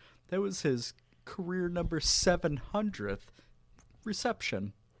 Dan. That was his career number 700th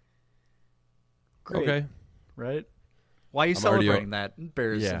reception. Great. Okay. Right? Why are you celebrating that,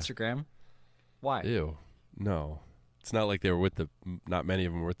 Bears' Instagram? Why? Ew. No. It's not like they were with not many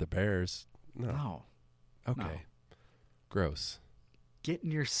of them were with the Bears. No. Okay. No. Gross. Get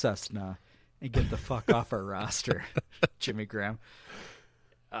in your Cessna and get the fuck off our roster, Jimmy Graham.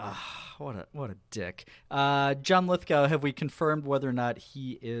 What a dick. John Lithgow, have we confirmed whether or not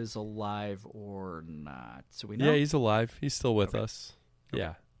he is alive or not? So we know. Yeah, he's alive. He's still with us. Okay.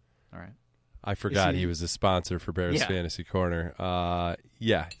 Yeah. All right. I forgot he was a sponsor for Bears Fantasy Corner.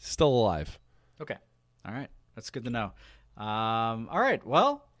 Yeah, still alive. Okay. All right. That's good to know. All right.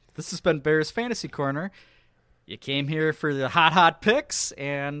 Well, this has been Bears Fantasy Corner. You came here for the hot picks,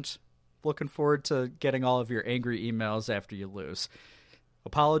 and looking forward to getting all of your angry emails after you lose.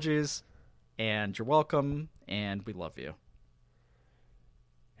 Apologies, and you're welcome, and we love you.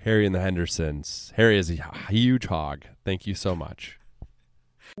 Harry and the Hendersons. Harry is a huge hog. Thank you so much.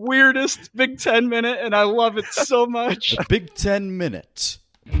 Weirdest Big Ten minute, and I love it so much. A Big 10 minute.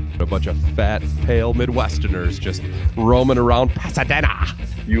 A bunch of fat, pale Midwesterners just roaming around Pasadena.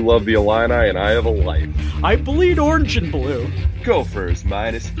 You love the Illini, and I have a life. I bleed orange and blue. Gophers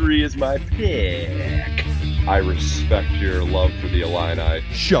 -3 is my pick. I respect your love for the Illini.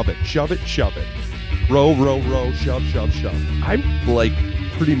 Shove it, shove it, shove it. Row, row, row, shove, shove, shove. I'm like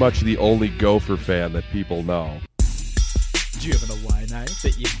pretty much the only Gopher fan that people know. Do you have an Illini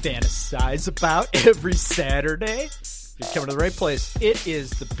that you fantasize about every Saturday? You're coming to the right place. It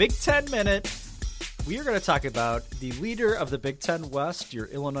is the Big Ten Minute. We are going to talk about the leader of the Big Ten West, your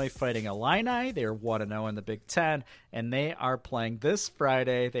Illinois Fighting Illini. They are 1-0 in the Big Ten, and they are playing this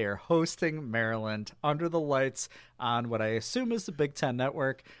Friday. They are hosting Maryland under the lights on what I assume is the Big Ten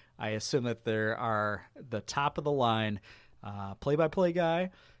Network. I assume that there are the top of the line play-by-play guy,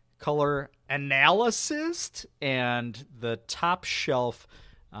 color analyst, and the top shelf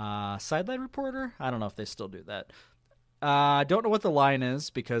sideline reporter. I don't know if they still do that. I don't know what the line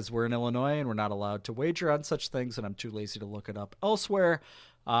is because we're in Illinois and we're not allowed to wager on such things, and I'm too lazy to look it up elsewhere.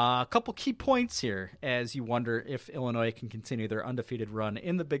 A couple key points here as you wonder if Illinois can continue their undefeated run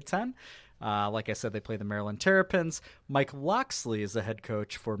in the Big Ten. Like I said, they play the Maryland Terrapins. Mike Locksley is the head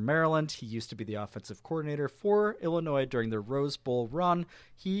coach for Maryland. He used to be the offensive coordinator for Illinois during their Rose Bowl run.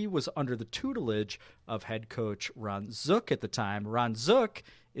 He was under the tutelage of head coach Ron Zook at the time. Ron Zook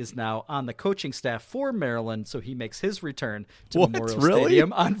is now on the coaching staff for Maryland, so he makes his return to Memorial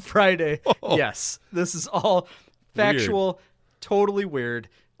Stadium on Friday. Oh. Yes, this is all factual, totally weird.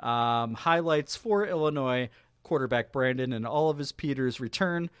 Highlights for Illinois, quarterback Brandon and all of his Peters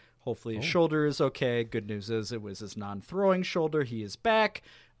return Hopefully his shoulder is okay. Good news is it was his non-throwing shoulder. He is back.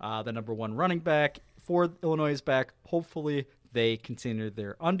 The number one running back for Illinois is back. Hopefully they continue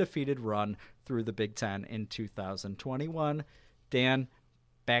their undefeated run through the Big Ten in 2021. Dan,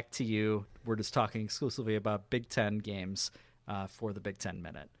 back to you. We're just talking exclusively about Big Ten games for the Big Ten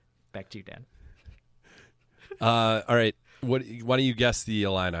Minute. Back to you, Dan. All right. Why don't you guess the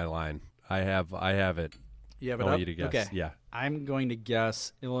Illini line? I have it. You have I it want up? you to guess. Okay. Yeah. I'm going to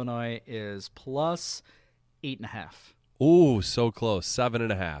guess Illinois is plus 8.5. Ooh, so close.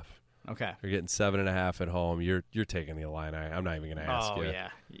 7.5. Okay. You're getting 7.5 at home. You're taking the Illini. I'm not even going to ask you. Oh,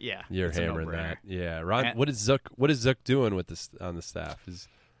 yeah. You're It's a hammering no-brainer. that. Yeah. Ron, what is Zook doing with this on the staff? He's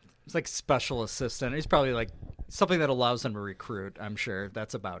like special assistant. He's probably like something that allows him to recruit, I'm sure.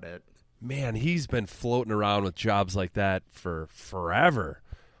 That's about it. Man, he's been floating around with jobs like that for forever.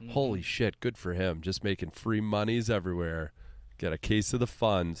 Mm-hmm. Holy shit, good for him. Just making free monies everywhere. Get a case of the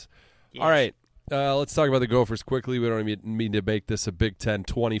funds. Yes. All right, let's talk about the Gophers quickly. We don't even mean to make this a Big Ten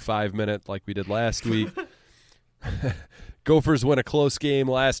 25-minute like we did last week. Gophers win a close game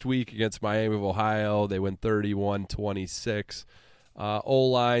last week against Miami of Ohio. They win 31-26.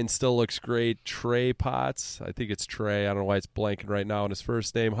 O-line still looks great. Trey Potts, I think it's Trey. I don't know why it's blanking right now on his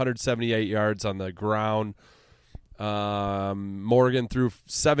first name. 178 yards on the ground. Morgan threw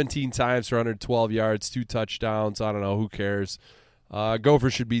 17 times for 112 yards, 2 touchdowns. I don't know. Who cares?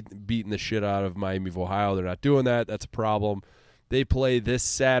 Gophers should be beating the shit out of Miami of Ohio. They're not doing that. That's a problem. They play this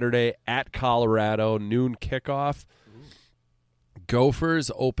Saturday at Colorado, noon kickoff. Gophers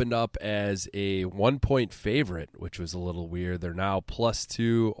opened up as a 1-point favorite, which was a little weird. They're now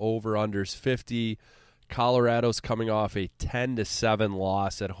 +2, over-unders 50. Colorado's coming off a 10-7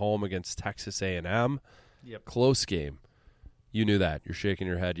 loss at home against Texas A&M. Yep. Close game. You knew that. You're shaking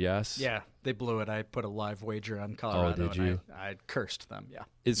your head, yes? Yeah, they blew it. I put a live wager on Colorado. Oh, did you? And I cursed them, yeah.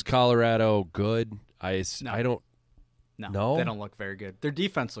 Is Colorado good? I don't. No, they don't look very good. Their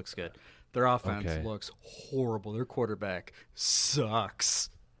defense looks good. Their offense Okay. looks horrible. Their quarterback sucks.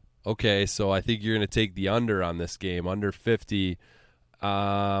 Okay, so I think you're going to take the under on this game, under 50.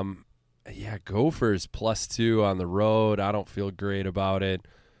 Yeah, Gophers +2 on the road. I don't feel great about it.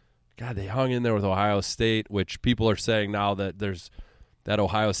 God, they hung in there with Ohio State, which people are saying now that that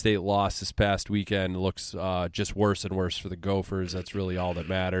Ohio State loss this past weekend looks just worse and worse for the Gophers. That's really all that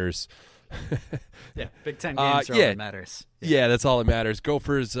matters. Yeah, Big Ten games are all that matters. Yeah, that's all that matters.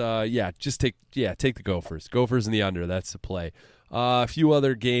 Gophers, just take the Gophers. Gophers in the under, that's the play. A few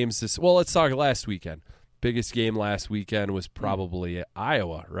other games. Let's talk last weekend. Biggest game last weekend was probably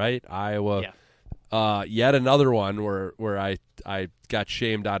Iowa, right? Iowa. Yeah. Yet another one where I got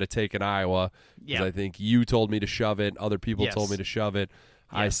shamed out of taking Iowa because I think you told me to shove it. Other people told me to shove it.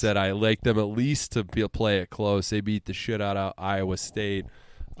 Yes. I said I like them at least to play it close. They beat the shit out of Iowa State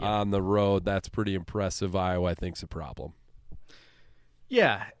on the road. That's pretty impressive. Iowa, I think, is a problem.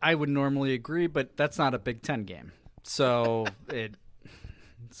 Yeah, I would normally agree, but that's not a Big Ten game. So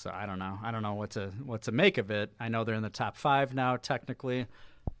So I don't know. I don't know what to make of it. I know they're in the top 5 now, technically,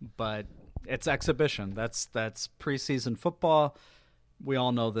 but it's exhibition. That's preseason football. We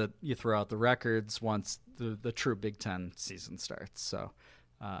all know that you throw out the records once the true Big Ten season starts. So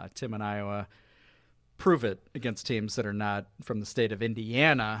Tim and Iowa prove it against teams that are not from the state of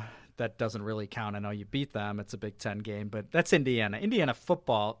Indiana. That doesn't really count. I know you beat them. It's a Big Ten game, but that's Indiana. Indiana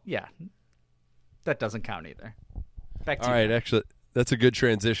football, yeah, that doesn't count either. Back to all right, actually, that's a good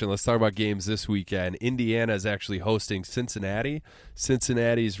transition. Let's talk about games this weekend. Indiana is actually hosting Cincinnati.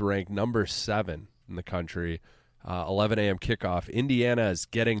 Cincinnati's ranked number 7 in the country. 11 a.m. kickoff. Indiana is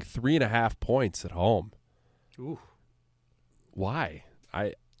getting 3.5 points at home. Ooh. Why?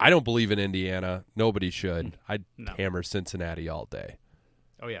 I don't believe in Indiana. Nobody should. I'd No. hammer Cincinnati all day.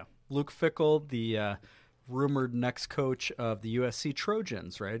 Oh, yeah. Luke Fickell, the rumored next coach of the USC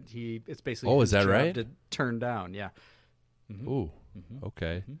Trojans, right? It's basically is his that job right? to turn down, yeah. Mm-hmm. Ooh, Mm-hmm.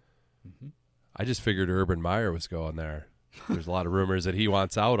 okay. Mm-hmm. I just figured Urban Meyer was going there. There's a lot of rumors that he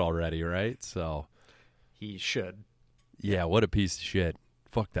wants out already, right? So he should. Yeah, what a piece of shit.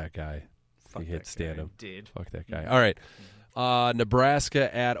 Fuck that guy. Fuck you can't that stand guy, him. dude. Fuck that guy. All right.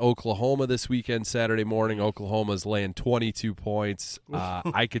 Nebraska at Oklahoma this weekend, Saturday morning. Oklahoma's laying 22 points.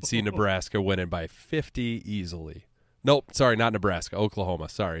 I could see Nebraska winning by 50 easily. Nope, sorry, not Nebraska. Oklahoma,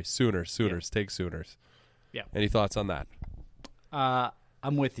 sorry. Sooners. Take Sooners. Yeah. Any thoughts on that?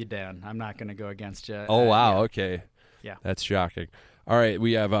 I'm with you, Dan. I'm not going to go against you. Oh, wow, yeah. okay. Yeah. That's shocking. All right,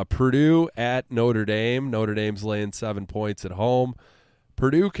 we have Purdue at Notre Dame. Notre Dame's laying 7 points at home.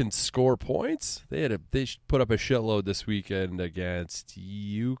 Purdue can score points. They put up a shitload this weekend against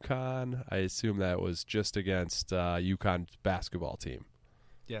UConn. I assume that was just against UConn's basketball team.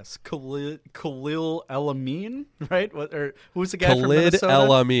 Yes, Khalil El-Amin, right? Or who's the guy from Khalid Minnesota?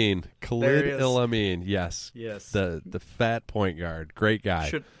 El-Amin. There Khalid he is. El-Amin. Yes. Yes. The fat point guard. Great guy.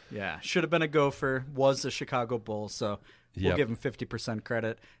 Should have been a Gopher. Was a Chicago Bull, so we'll Yep. give him 50%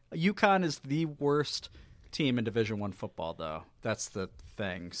 credit. UConn is the worst team in Division I football, though. That's the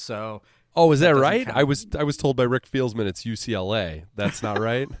thing. So. Oh, is that doesn't right? count. I was told by Rick Fieldsman it's UCLA. That's not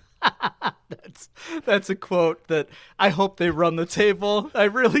right. That's a quote that I hope they run the table. I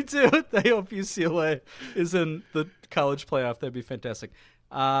really do. I hope UCLA is in the college playoff. That'd be fantastic.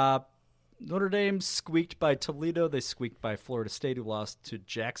 Notre Dame squeaked by Toledo. They squeaked by Florida State, who lost to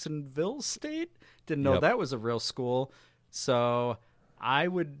Jacksonville State. Didn't know that was a real school. So I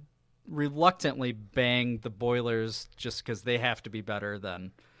would reluctantly bang the Boilers just because they have to be better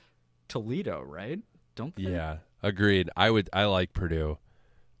than Toledo, right? Don't they? Yeah, agreed. I like Purdue.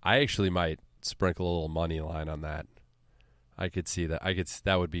 I actually might sprinkle a little money line on that. I could see that.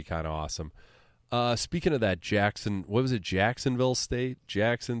 That would be kind of awesome. Speaking of that, what was it? Jacksonville State?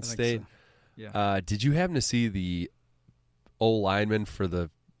 Jackson State? So. Yeah. Did you happen to see the O-lineman for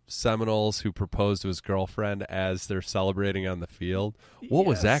the Seminoles who proposed to his girlfriend as they're celebrating on the field? What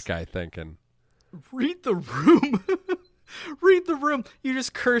was that guy thinking? Read the room. Read the room. You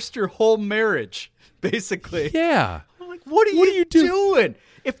just cursed your whole marriage, basically. Yeah. I'm like, what are you doing?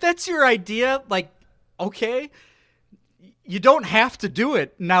 If that's your idea, like, okay, you don't have to do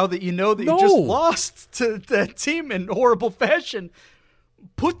it now that you know that you just lost to that team in horrible fashion.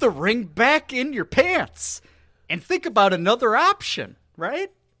 Put the ring back in your pants and think about another option, right?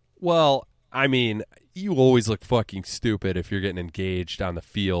 Well, I mean, you always look fucking stupid if you're getting engaged on the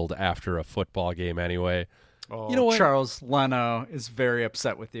field after a football game anyway. Oh, you know what? Charles Leno is very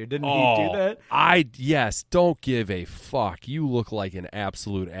upset with you. Didn't he do that? Yes, don't give a fuck. You look like an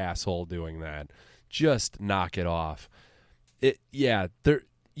absolute asshole doing that. Just knock it off.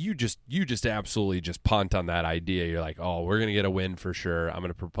 You just absolutely just punt on that idea. You're like, oh, we're going to get a win for sure. I'm going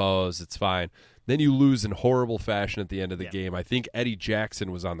to propose. It's fine. Then you lose in horrible fashion at the end of the game. I think Eddie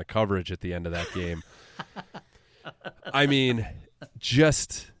Jackson was on the coverage at the end of that game. I mean,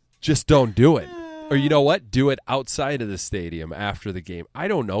 just don't do it. Or you know what? Do it outside of the stadium after the game. I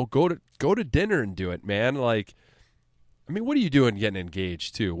don't know. Go to dinner and do it, man. Like, I mean, what are you doing getting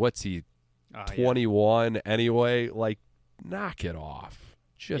engaged too? What's he, 21 anyway? Like, knock it off.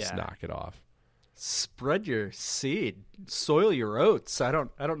 Just knock it off. Spread your seed. Soil your oats. I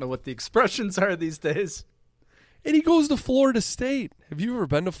don't know what the expressions are these days. And he goes to Florida State. Have you ever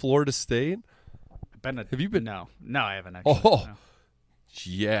been to Florida State? Have you been? No, I haven't actually. Oh, no.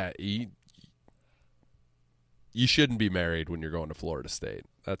 Yeah. You shouldn't be married when you're going to Florida State.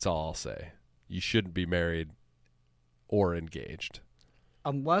 That's all I'll say. You shouldn't be married or engaged.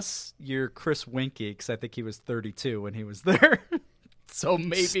 Unless you're Chris Winkie, because I think he was 32 when he was there. So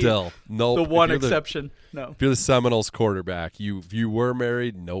maybe still, nope. The one exception. No. If you're the Seminoles quarterback, if you were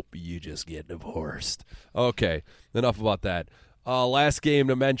married, nope, you just get divorced. Okay, enough about that. Last game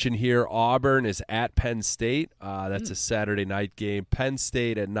to mention here, Auburn is at Penn State. That's a Saturday night game. Penn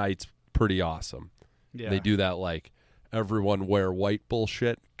State at night's pretty awesome. Yeah. They do that like everyone wear white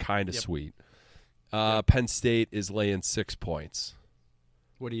bullshit, kind of sweet. Penn State is laying 6 points.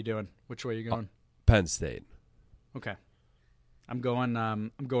 What are you doing? Which way are you going? Penn State. Okay. I'm going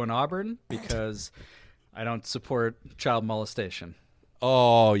Auburn because I don't support child molestation.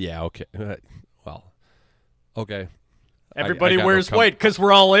 Oh, yeah, okay. Well, okay. Everybody wears white because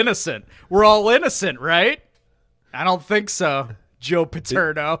we're all innocent. We're all innocent, right? I don't think so, Joe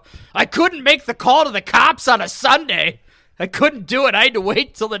Paterno. I couldn't make the call to the cops on a Sunday. I couldn't do it. I had to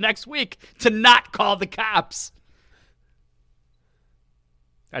wait till the next week to not call the cops.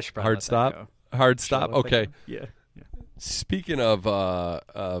 I should probably hard stop. Hard stop. Okay. Yeah. Speaking of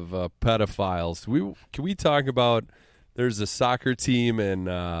pedophiles, can we talk about? There's a soccer team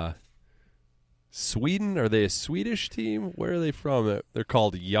in Sweden. Are they a Swedish team? Where are they from? They're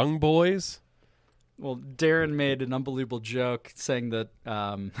called Young Boys. Well, Darren made an unbelievable joke saying that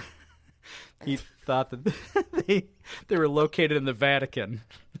he thought that they were located in the Vatican.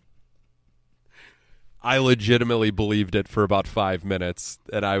 I legitimately believed it for about 5 minutes,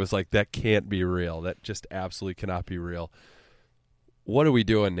 and I was like, that can't be real. That just absolutely cannot be real. What are we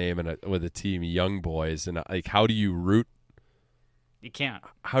doing naming it with a team Young Boys? And like, how do you root? You can't.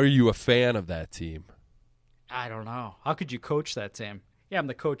 How are you a fan of that team? I don't know. How could you coach that team? Yeah, I'm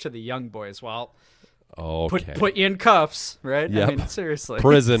the coach of the Young Boys. Well, okay. Put you in cuffs, right? Yep. I mean, seriously.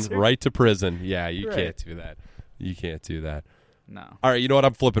 Prison, right to prison. Yeah, you right. can't do that. You can't do that. No. All right, you know what?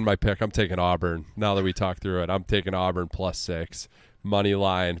 I'm flipping my pick. I'm taking Auburn. Now that we talked through it, I'm taking Auburn +6. Money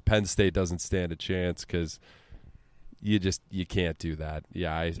line. Penn State doesn't stand a chance because you can't do that.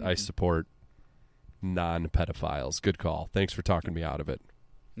 Yeah, I support non-pedophiles. Good call. Thanks for talking me out of it.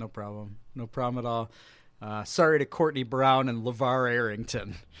 No problem. No problem at all. Sorry to Courtney Brown and LeVar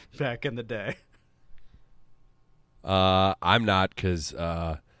Arrington back in the day. I'm not, because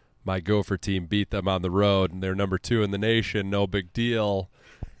my Gopher team beat them on the road, and they're number 2 in the nation. No big deal.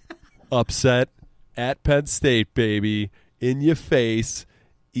 Upset at Penn State, baby. In your face.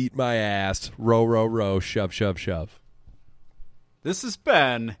 Eat my ass. Row, row, row. Shove, shove, shove. This has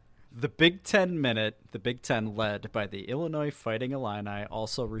been the Big Ten Minute, the Big Ten led by the Illinois Fighting Illini,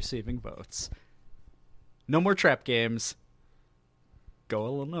 also receiving votes. No more trap games. Go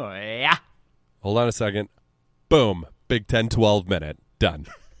Illinois. Hold on a second. Boom. Big Ten 12 minute. Done.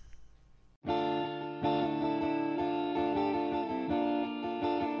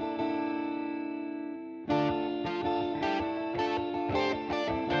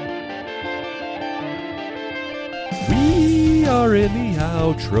 We are in the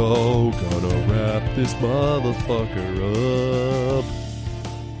outro. Gonna wrap this motherfucker up.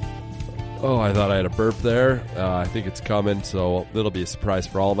 Oh, I thought I had a burp there. I think it's coming, so it'll be a surprise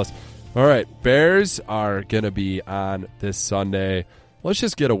for all of us. All right, Bears are going to be on this Sunday. Let's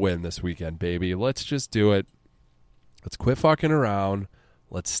just get a win this weekend, baby. Let's just do it. Let's quit fucking around.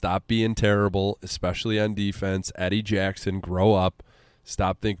 Let's stop being terrible, especially on defense. Eddie Jackson, grow up.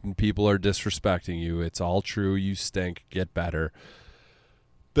 Stop thinking people are disrespecting you. It's all true. You stink. Get better.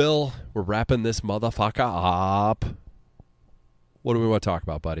 Bill, we're wrapping this motherfucker up. What do we want to talk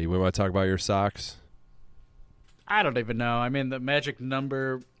about, buddy? We want to talk about your socks? I don't even know. I mean, the magic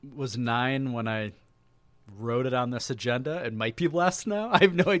number was 9 when I wrote it on this agenda. It might be less now. I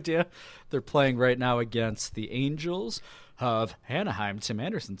have no idea. They're playing right now against the Angels of Anaheim. Tim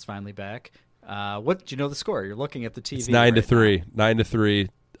Anderson's finally back. What do you know the score? You're looking at the TV. It's 9-3. 9-3.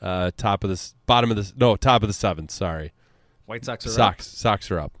 Top of the 7th. Sorry. White Sox are up.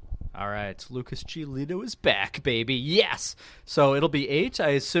 Sox are up. All right, Lucas Giolito is back, baby. Yes. So it'll be 8, I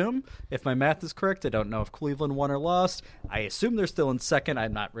assume, if my math is correct. I don't know if Cleveland won or lost. I assume they're still in second.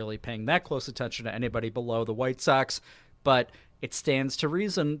 I'm not really paying that close attention to anybody below the White Sox, but it stands to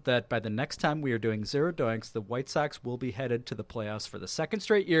reason that by the next time we are doing Zero Doinks, the White Sox will be headed to the playoffs for the second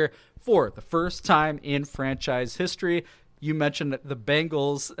straight year for the first time in franchise history. You mentioned the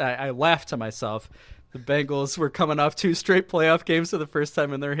Bengals. I laughed to myself. The Bengals were coming off 2 straight playoff games for the first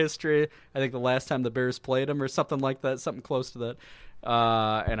time in their history. I think the last time the Bears played them or something like that, something close to that.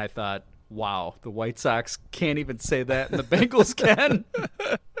 And I thought, wow, the White Sox can't even say that, and the Bengals can.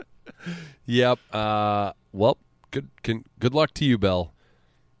 Yep. Well, good luck to you, Bill.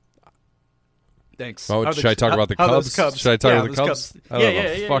 Thanks. Should I talk about the Cubs? Should I talk about the Cubs? I don't have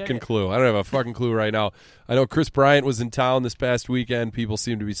a fucking clue. I don't have a fucking clue right now. I know Chris Bryant was in town this past weekend. People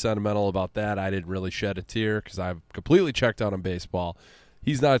seem to be sentimental about that. I didn't really shed a tear because I've completely checked out on baseball.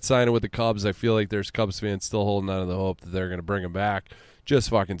 He's not signing with the Cubs. I feel like there's Cubs fans still holding on to the hope that they're going to bring him back.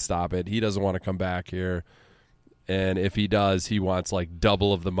 Just fucking stop it. He doesn't want to come back here. And if he does, he wants like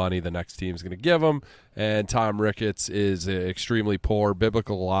double of the money the next team's going to give him. And Tom Ricketts is extremely poor.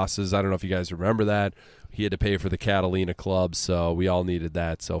 Biblical losses. I don't know if you guys remember that. He had to pay for the Catalina Club, so we all needed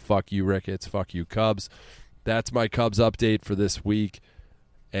that. So fuck you, Ricketts. Fuck you, Cubs. That's my Cubs update for this week.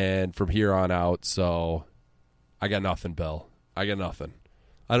 And from here on out, so I got nothing, Bill. I got nothing.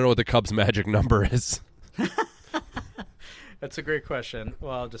 I don't know what the Cubs' magic number is. That's a great question.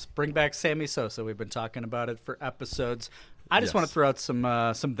 Well, just bring back Sammy Sosa. We've been talking about it for episodes. I just want to throw out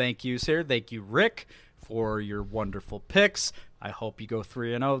some thank yous here. Thank you, Rick, for your wonderful picks. I hope you go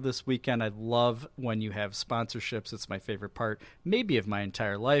 3-0 this weekend. I love when you have sponsorships. It's my favorite part, maybe of my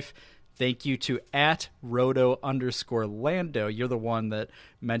entire life. Thank you to @Roto_Lando. You're the one that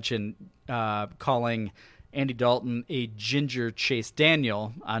mentioned calling Andy Dalton a ginger Chase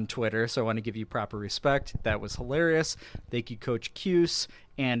Daniel on Twitter, so I want to give you proper respect. That was hilarious. Thank you, Coach Cuse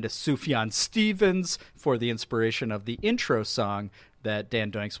and Sufjan Stevens for the inspiration of the intro song that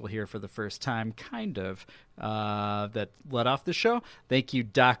Dan Doinks will hear for the first time, that led off the show. Thank you,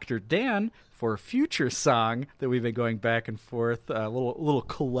 Dr. Dan, for a future song that we've been going back and forth, a little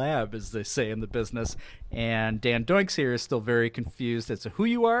collab, as they say in the business. And Dan Doinks here is still very confused as to who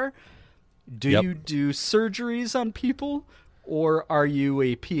you are. Do you do surgeries on people, or are you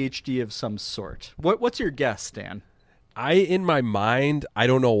a PhD of some sort? What's your guess, Dan? In my mind, I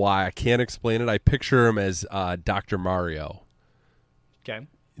don't know why. I can't explain it. I picture him as Dr. Mario. Okay.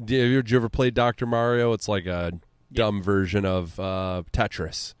 Did you ever play Dr. Mario? It's like a dumb version of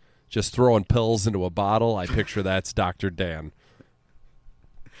Tetris. Just throwing pills into a bottle. I picture that's Dr. Dan.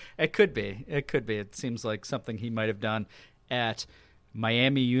 It could be. It seems like something he might have done at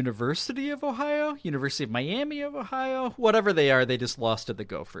Miami University of Ohio, University of Miami of Ohio, whatever they are, they just lost to the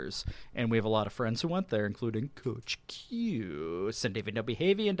Gophers. And we have a lot of friends who went there, including Coach Q, St. David No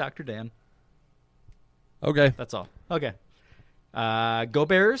Behavey, and Dr. Dan. Okay. That's all. Okay. Go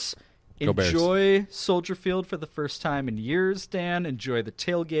Bears. Go Bears. Enjoy Soldier Field for the first time in years, Dan. Enjoy the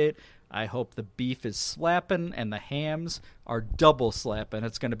tailgate. I hope the beef is slapping and the hams are double slapping.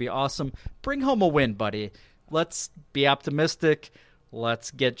 It's going to be awesome. Bring home a win, buddy. Let's be optimistic.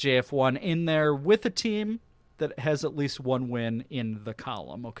 Let's get JF1 in there with a team that has at least one win in the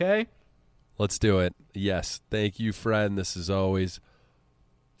column, okay? Let's do it. Yes. Thank you, friend. This is always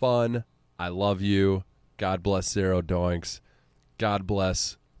fun. I love you. God bless Zero Doinks. God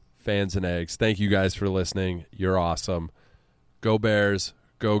bless Fans and Eggs. Thank you guys for listening. You're awesome. Go Bears.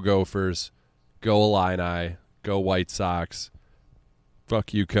 Go Gophers. Go Illini. Go White Sox.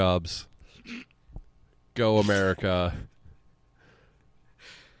 Fuck you, Cubs. Go America.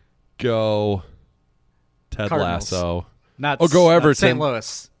 Go Ted Cardinals. Lasso. Not Go Everton. St.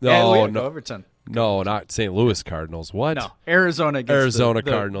 Louis. No, Go Everton. No, not St. Louis Cardinals. What? No, Arizona against the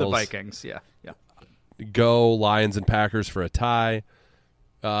Cardinals. The Vikings. Yeah. Go Lions and Packers for a tie.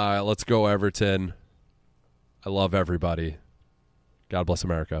 Let's go Everton. I love everybody. God bless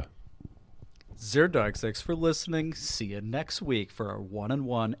America. Zero Dogs, thanks for listening. See you next week for our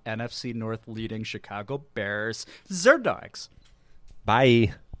 1-1 NFC North leading Chicago Bears. Zero Dogs.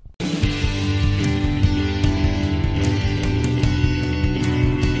 Bye.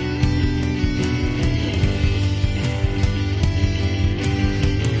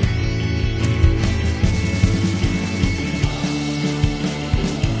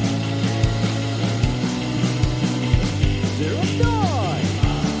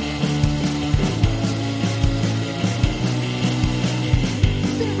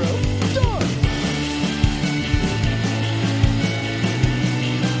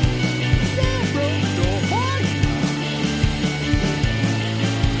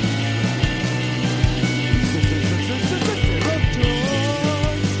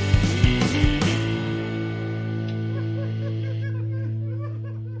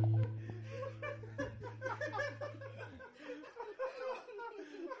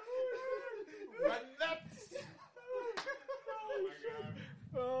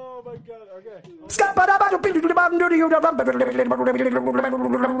 Oh my god, okay.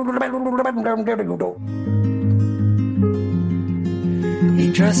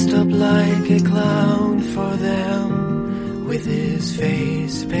 He dressed up like a clown for them, with his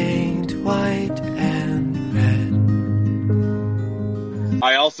face paint white and red.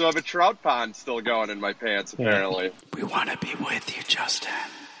 I also have a trout pond still going in my pants, apparently. We want to be with you, Justin.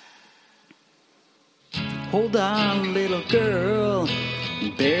 Hold on, little girl.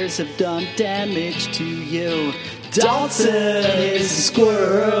 Bears have done damage to you. Dalton is a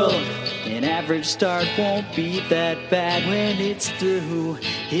squirrel. An average start won't be that bad when it's through.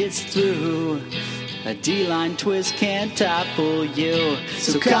 It's through. A D-line twist can't topple you.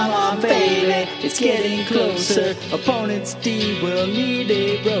 So come on, baby, it's getting closer. Opponent's D will need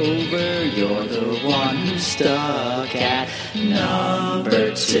a rover. You're the one who's stuck at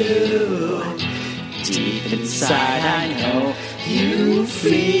number 2. Deep inside, I know you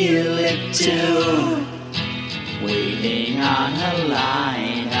feel it too. Waiting on a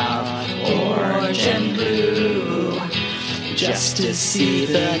line of orange and blue, just to see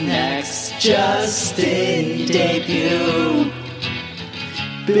the next Justin debut.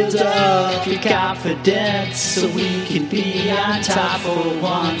 Build up your confidence so we can be on top for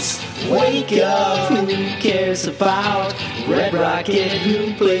once. Wake up, who cares about Red Rocket?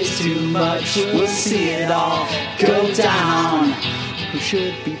 Who plays too much? We'll see it all go down. Who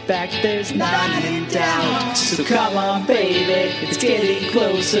should be back? There's not in doubt. So come on, baby, it's getting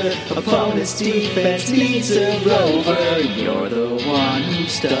closer. Opponent's defense needs a rover. You're the one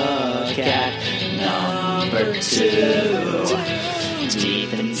who's stuck at number 2.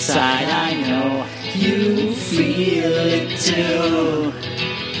 Deep inside, I know you feel it too.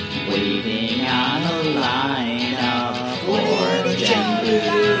 Waiting on a line of orange and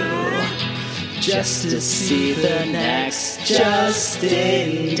blue, just to see the next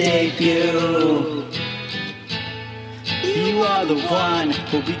Justin debut. You are the one,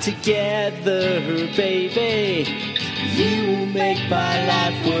 we'll be together, baby. You will make my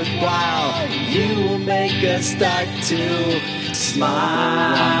life worthwhile. You will make us start to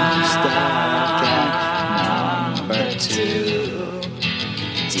smile. Stuck at number 2.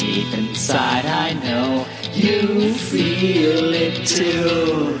 Deep inside, I know you feel it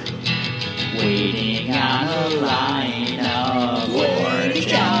too. Waiting on a line of orange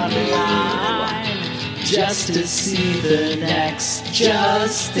and blue, just just to see the next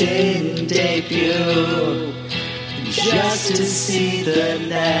Justin debut. Just to see the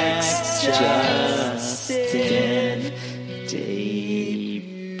next Justin.